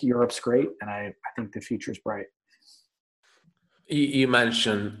think Europe's great, and I think the future's bright. You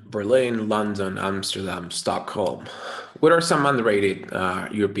mentioned Berlin, London, Amsterdam, Stockholm. What are some underrated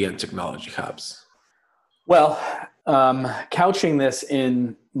European technology hubs? Well, couching this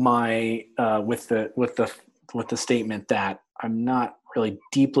in my with the statement that I'm not really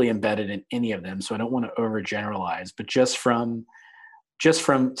deeply embedded in any of them, so I don't want to overgeneralize. But just from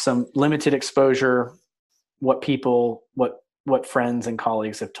some limited exposure, what friends and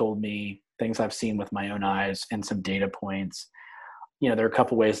colleagues have told me, things I've seen with my own eyes and some data points, there are a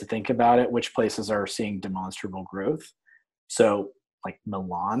couple ways to think about it. Which places are seeing demonstrable growth? So like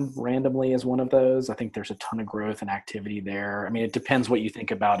Milan randomly is one of those. I think there's a ton of growth and activity there. I mean, it depends what you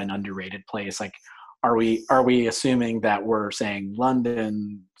think about an underrated place. Like, are we assuming that we're saying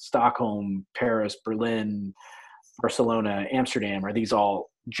London, Stockholm, Paris, Berlin, Barcelona, Amsterdam, are these all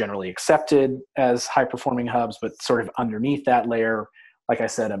generally accepted as high performing hubs, but sort of underneath that layer, like I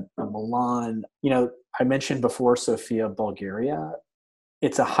said, a Milan, I mentioned before Sofia, Bulgaria.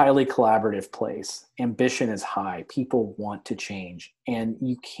 It's a highly collaborative place. Ambition is high. People want to change. And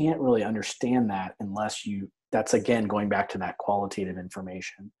you can't really understand that unless that's again, going back to that qualitative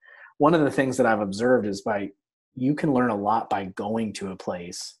information. One of the things that I've observed is you can learn a lot by going to a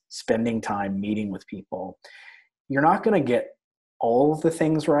place, spending time meeting with people. You're not going to get all of the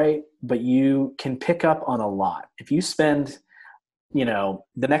things right, but you can pick up on a lot. If you spend, the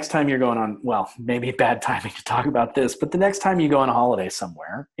next time you're going on, well, maybe bad timing to talk about this, but the next time you go on a holiday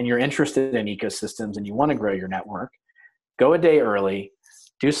somewhere and you're interested in ecosystems and you want to grow your network, go a day early,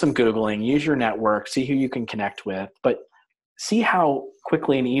 do some Googling, use your network, see who you can connect with, but see how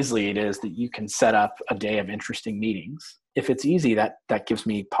quickly and easily it is that you can set up a day of interesting meetings. If it's easy, that gives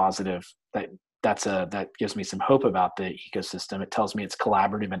me positive, that gives me some hope about the ecosystem. It tells me it's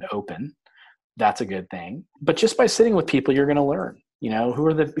collaborative and open. That's a good thing. But just by sitting with people, you're going to learn. Who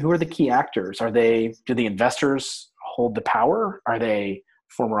are the key actors? Do the investors hold the power? Are they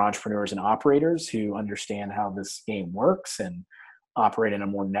former entrepreneurs and operators who understand how this game works and operate in a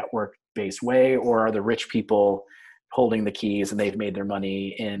more network-based way? Or are the rich people holding the keys and they've made their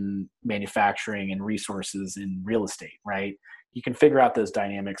money in manufacturing and resources in real estate, right? You can figure out those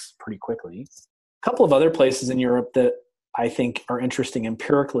dynamics pretty quickly. A couple of other places in Europe that I think are interesting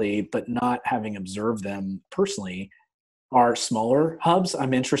empirically, but not having observed them personally, are smaller hubs.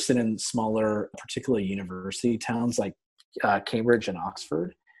 I'm interested in smaller, particularly university towns like Cambridge and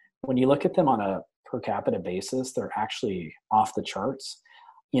Oxford. When you look at them on a per capita basis, they're actually off the charts.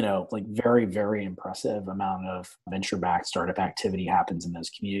 Like very, very impressive amount of venture-backed startup activity happens in those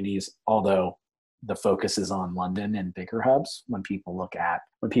communities, although the focus is on London and bigger hubs when people look at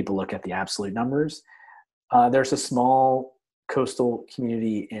the absolute numbers. There's a small coastal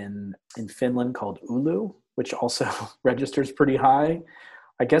community in Finland called Oulu, which also registers pretty high.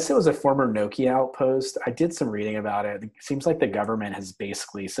 I guess it was a former Nokia outpost. I did some reading about it. It seems like the government has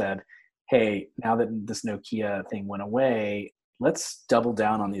basically said, hey, now that this Nokia thing went away, let's double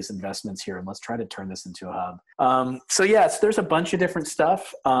down on these investments here and let's try to turn this into a hub. So yes, there's a bunch of different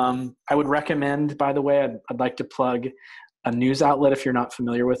stuff. I would recommend, by the way, I'd like to plug a news outlet if you're not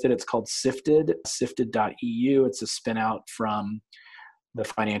familiar with it. It's called Sifted, sifted.eu. It's a spin out from the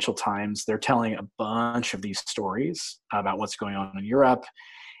Financial Times. They're telling a bunch of these stories about what's going on in Europe.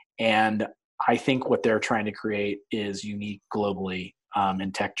 And I think what they're trying to create is unique globally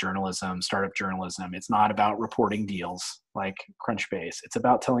in tech journalism, startup journalism. It's not about reporting deals like Crunchbase. It's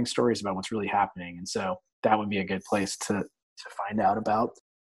about telling stories about what's really happening. And so that would be a good place to find out about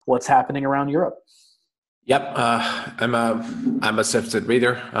what's happening around Europe. Yep, I'm a Sifted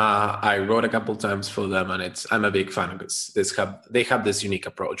reader. I wrote a couple times for them, and I'm a big fan because they have this unique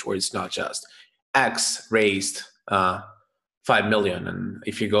approach where it's not just X raised 5 million, and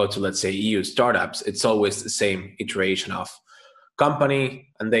if you go to, let's say, EU startups, it's always the same iteration of company,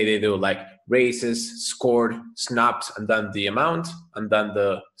 and they do like raises, scored, snapped, and then the amount, and then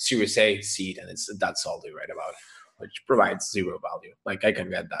the Series A seed, and that's all they write about, which provides zero value. Like I can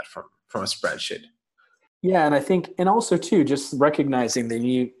get that from a spreadsheet. Yeah, and I think, and also too, just recognizing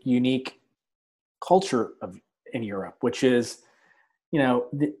the unique culture in Europe, which is,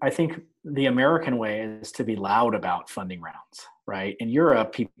 I think the American way is to be loud about funding rounds, right? In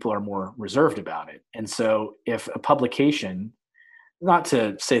Europe, people are more reserved about it. And so if a publication, not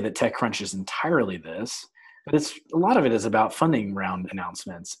to say that TechCrunch is entirely this, but a lot of it is about funding round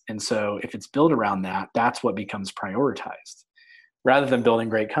announcements. And so if it's built around that, that's what becomes prioritized, rather than building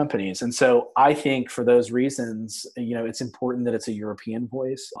great companies. And so I think for those reasons, it's important that it's a European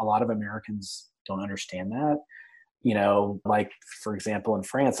voice. A lot of Americans don't understand that. Like, for example, in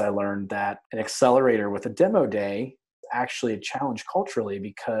France, I learned that an accelerator with a demo day actually a challenge culturally,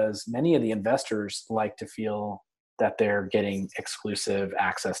 because many of the investors like to feel that they're getting exclusive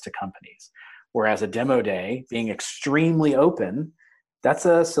access to companies. Whereas a demo day, being extremely open, that's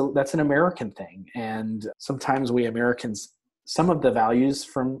an American thing. And sometimes we Americans, some of the values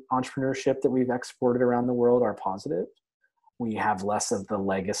from entrepreneurship that we've exported around the world are positive. We have less of the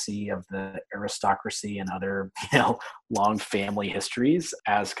legacy of the aristocracy and other, long family histories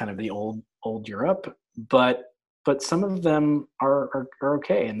as kind of the old Europe. But but some of them are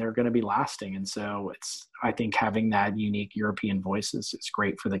okay and they're going to be lasting. And so I think having that unique European voice is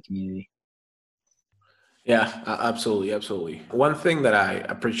great for the community. Yeah, absolutely, absolutely. One thing that I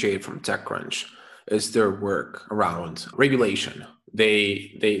appreciate from TechCrunch is their work around regulation.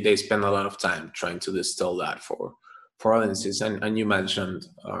 They spend a lot of time trying to distill that for audiences. And you mentioned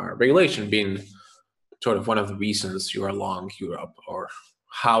regulation being sort of one of the reasons you're along Europe, or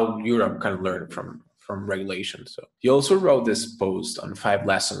how Europe can learn from regulation. So you also wrote this post on 5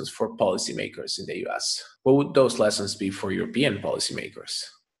 lessons for policymakers in the US. What would those lessons be for European policymakers?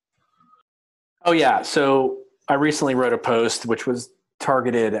 Oh, yeah. So I recently wrote a post which was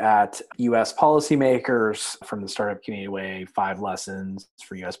targeted at US policymakers from the Startup Community Way, 5 lessons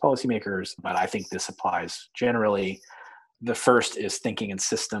for US policymakers. But I think this applies generally. The first is thinking in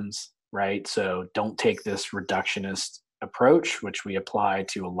systems, right? So don't take this reductionist approach, which we apply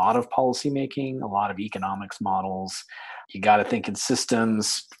to a lot of policymaking, a lot of economics models. You got to think in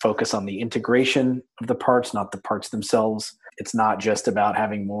systems, focus on the integration of the parts, not the parts themselves. It's not just about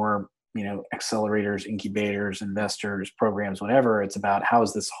having more accelerators, incubators, investors, programs, whatever. It's about how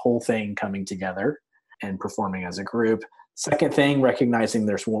is this whole thing coming together and performing as a group. Second thing, recognizing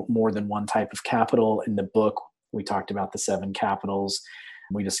there's more than one type of capital. In the book, we talked about the 7 capitals.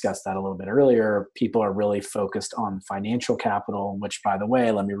 We discussed that a little bit earlier. People are really focused on financial capital, which, by the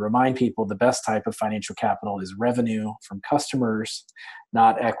way, let me remind people, the best type of financial capital is revenue from customers,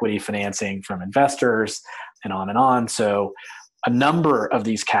 not equity financing from investors, and on and on. So a number of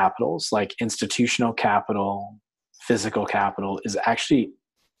these capitals, like institutional capital, physical capital, is actually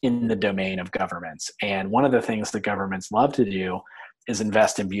in the domain of governments. And one of the things that governments love to do is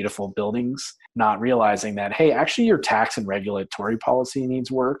invest in beautiful buildings, not realizing that, hey, actually your tax and regulatory policy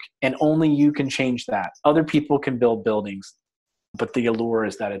needs work, and only you can change that. Other people can build buildings, but the allure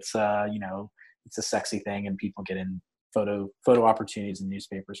is that it's a sexy thing and people get in photo opportunities in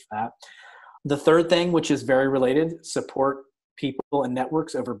newspapers for that. The third thing, which is very related, support people and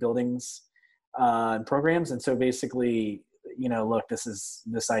networks over buildings and programs. And so basically, look,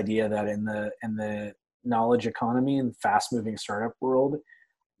 this idea that in the knowledge economy and fast moving startup world,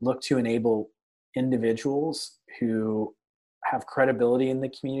 look to enable individuals who have credibility in the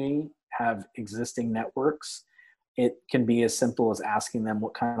community, have existing networks. It can be as simple as asking them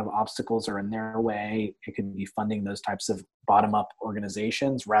what kind of obstacles are in their way. It could be funding those types of bottom-up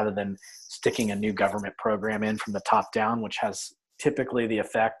organizations rather than sticking a new government program in from the top down, which has typically the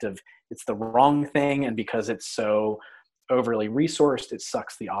effect of it's the wrong thing. And because it's so overly resourced, it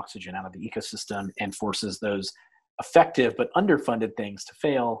sucks the oxygen out of the ecosystem and forces those effective but underfunded things to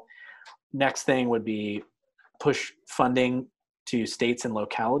fail. Next thing would be push funding to states and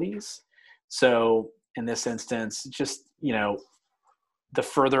localities. So in this instance, just, the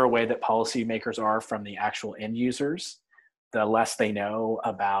further away that policymakers are from the actual end users, the less they know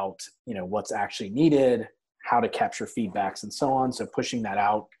about, what's actually needed, how to capture feedbacks and so on. So pushing that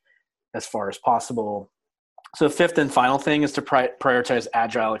out as far as possible. So fifth and final thing is to prioritize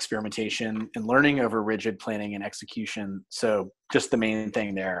agile experimentation and learning over rigid planning and execution. So just the main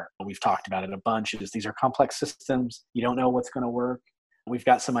thing there, we've talked about it a bunch, is these are complex systems. You don't know what's going to work. We've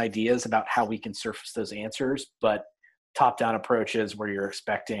got some ideas about how we can surface those answers, but top-down approaches where you're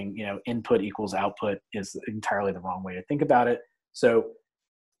expecting, input equals output is entirely the wrong way to think about it. So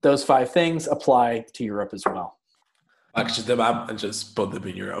those 5 things apply to Europe as well. Package them up and just put them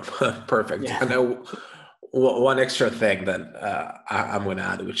in Europe. Perfect. Yeah. And one extra thing that I'm going to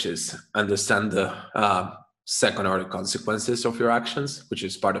add, which is understand the second-order consequences of your actions, which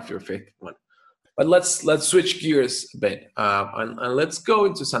is part of your 5th one. But let's switch gears a bit and let's go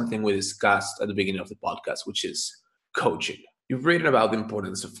into something we discussed at the beginning of the podcast, which is coaching. You've written about the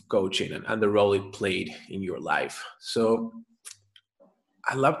importance of coaching and the role it played in your life. So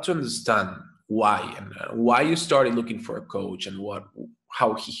I'd love to understand why you started looking for a coach and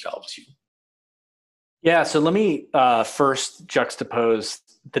how he helped you. Yeah, so let me first juxtapose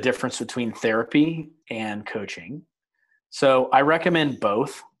the difference between therapy and coaching. So I recommend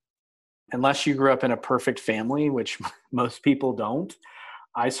both, unless you grew up in a perfect family, which most people don't.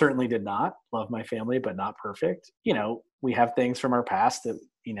 I certainly did not. Love my family, but not perfect. We have things from our past that,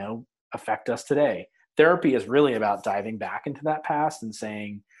 affect us today. Therapy is really about diving back into that past and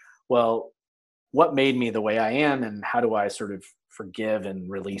saying, well, what made me the way I am, and how do I sort of forgive and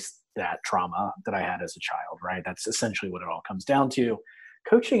release that trauma that I had as a child, right? That's essentially what it all comes down to.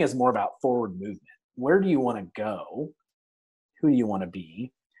 Coaching is more about forward movement. Where do you want to go? Who do you want to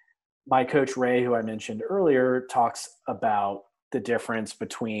be? My coach, Ray, who I mentioned earlier, talks about the difference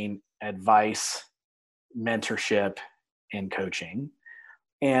between advice, mentorship, and coaching.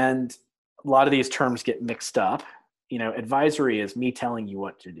 And a lot of these terms get mixed up. Advisory is me telling you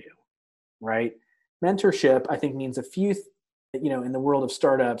what to do, right? Mentorship, I think, means a few, in the world of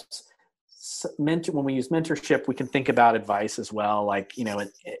startups, when we use mentorship, we can think about advice as well. Like,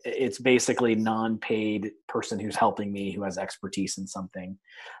 it's basically non-paid person who's helping me, who has expertise in something.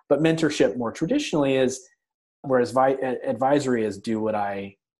 But mentorship more traditionally is, whereas advisory is do what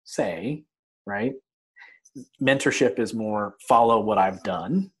I say, right? Mentorship is more follow what I've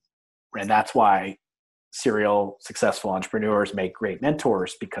done. And that's why serial successful entrepreneurs make great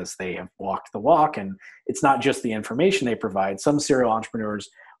mentors, because they have walked the walk. And it's not just the information they provide. Some serial entrepreneurs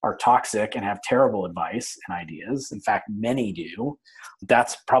are toxic and have terrible advice and ideas. In fact, many do.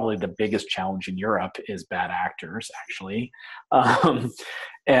 That's probably the biggest challenge in Europe, is bad actors, actually,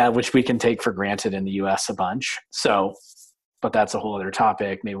 which we can take for granted in the US a bunch. But that's a whole other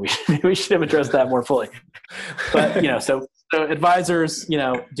topic. Maybe we should have addressed that more fully. But so advisors,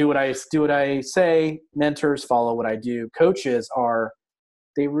 do what I say. Mentors follow what I do. Coaches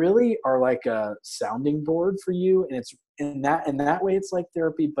they really are like a sounding board for you, and it's in that way it's like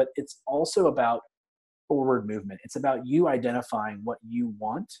therapy. But it's also about forward movement. It's about you identifying what you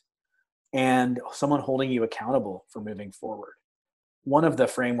want and someone holding you accountable for moving forward. One of the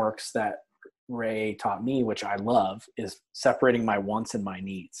frameworks that Ray taught me, which I love, is separating my wants and my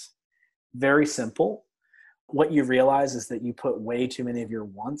needs. Very simple. What you realize is that you put way too many of your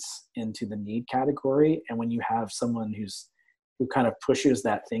wants into the need category. And when you have someone who kind of pushes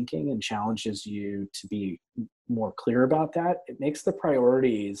that thinking and challenges you to be more clear about that, it makes the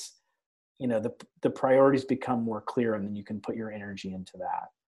priorities, the priorities become more clear, and then you can put your energy into that.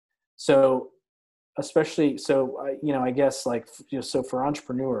 So especially, I guess so for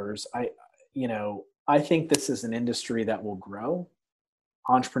entrepreneurs, I think this is an industry that will grow.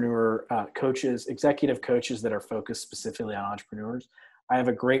 Entrepreneur coaches, executive coaches that are focused specifically on entrepreneurs. I have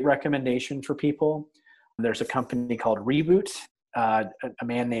a great recommendation for people. There's a company called Reboot, a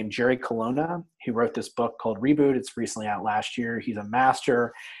man named Jerry Colonna, who wrote this book called Reboot. It's recently out last year. He's a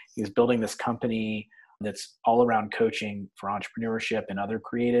master. He's building this company that's all around coaching for entrepreneurship and other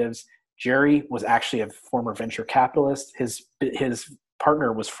creatives. Jerry was actually a former venture capitalist. His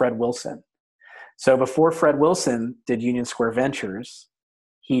partner was Fred Wilson. So before Fred Wilson did Union Square Ventures,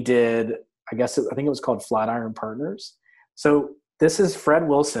 he did, I think it was called Flatiron Partners. So this is Fred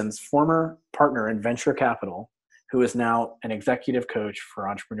Wilson's former partner in venture capital, who is now an executive coach for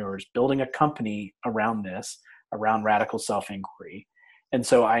entrepreneurs, building a company around radical self-inquiry. And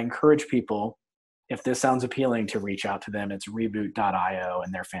so I encourage people, if this sounds appealing, to reach out to them. It's reboot.io,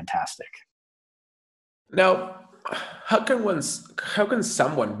 and they're fantastic. Now, how can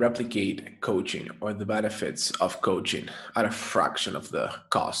someone replicate coaching or the benefits of coaching at a fraction of the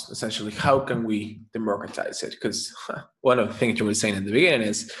cost? Essentially, how can we democratize it? Because one of the things you were saying in the beginning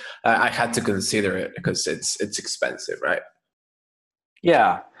is I had to consider it because it's expensive, right?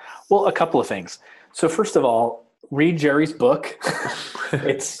 Yeah. Well, a couple of things. So first of all, read Jerry's book.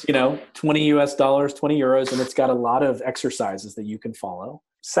 It's, $20, 20 euros, and it's got a lot of exercises that you can follow.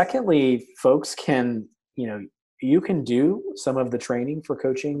 Secondly, folks can, you can do some of the training for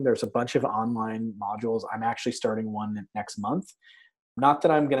coaching. There's a bunch of online modules. I'm actually starting one next month. Not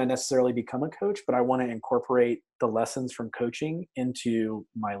that I'm going to necessarily become a coach, but I want to incorporate the lessons from coaching into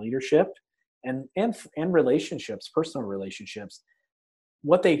my leadership and relationships, personal relationships.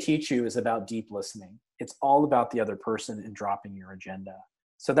 What they teach you is about deep listening. It's all about the other person and dropping your agenda.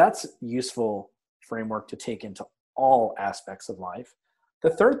 So that's useful framework to take into all aspects of life.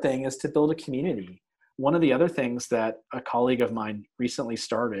 The third thing is to build a community. One of the other things that a colleague of mine recently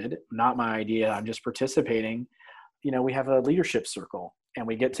started, not my idea, I'm just participating, we have a leadership circle, and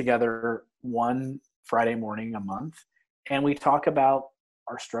we get together one Friday morning a month, and we talk about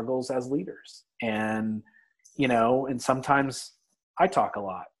our struggles as leaders. And, and sometimes I talk a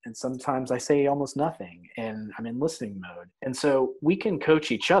lot, and sometimes I say almost nothing, and I'm in listening mode. And so we can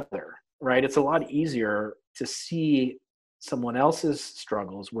coach each other, right? It's a lot easier to see someone else's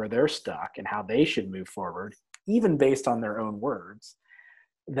struggles, where they're stuck and how they should move forward, even based on their own words,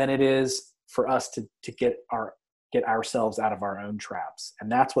 than it is for us to get ourselves out of our own traps.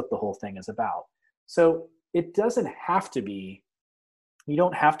 And that's what the whole thing is about. So it doesn't have to be, you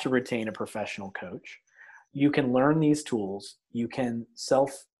don't have to retain a professional coach. You can learn these tools. You can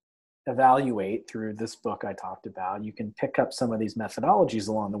self-evaluate through this book I talked about. You can pick up some of these methodologies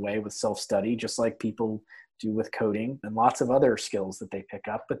along the way with self-study, just like people do with coding, and lots of other skills that they pick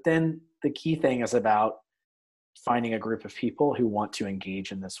up. But then the key thing is about finding a group of people who want to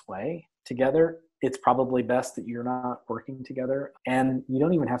engage in this way together. It's probably best that you're not working together, and you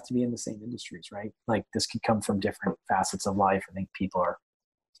don't even have to be in the same industries, right? Like, this could come from different facets of life. I think people are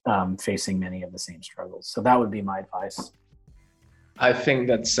facing many of the same struggles. So that would be my advice. I think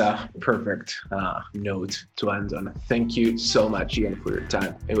that's a perfect note to end on. Thank you so much, Ian, for your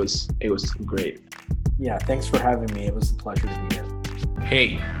time. It was great. Yeah, thanks for having me. It was a pleasure to be here.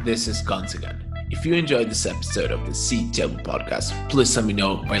 Hey, this is Gons again. If you enjoyed this episode of the Seed Table podcast, please let me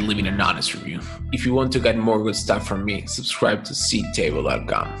know by leaving an honest review. If you want to get more good stuff from me, subscribe to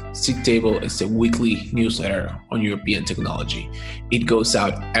seedtable.com. Seed Table is a weekly newsletter on European technology. It goes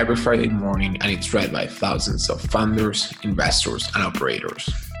out every Friday morning and it's read by thousands of founders, investors, and operators.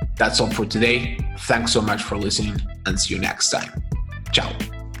 That's all for today. Thanks so much for listening and see you next time.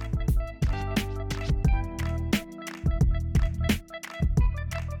 Ciao.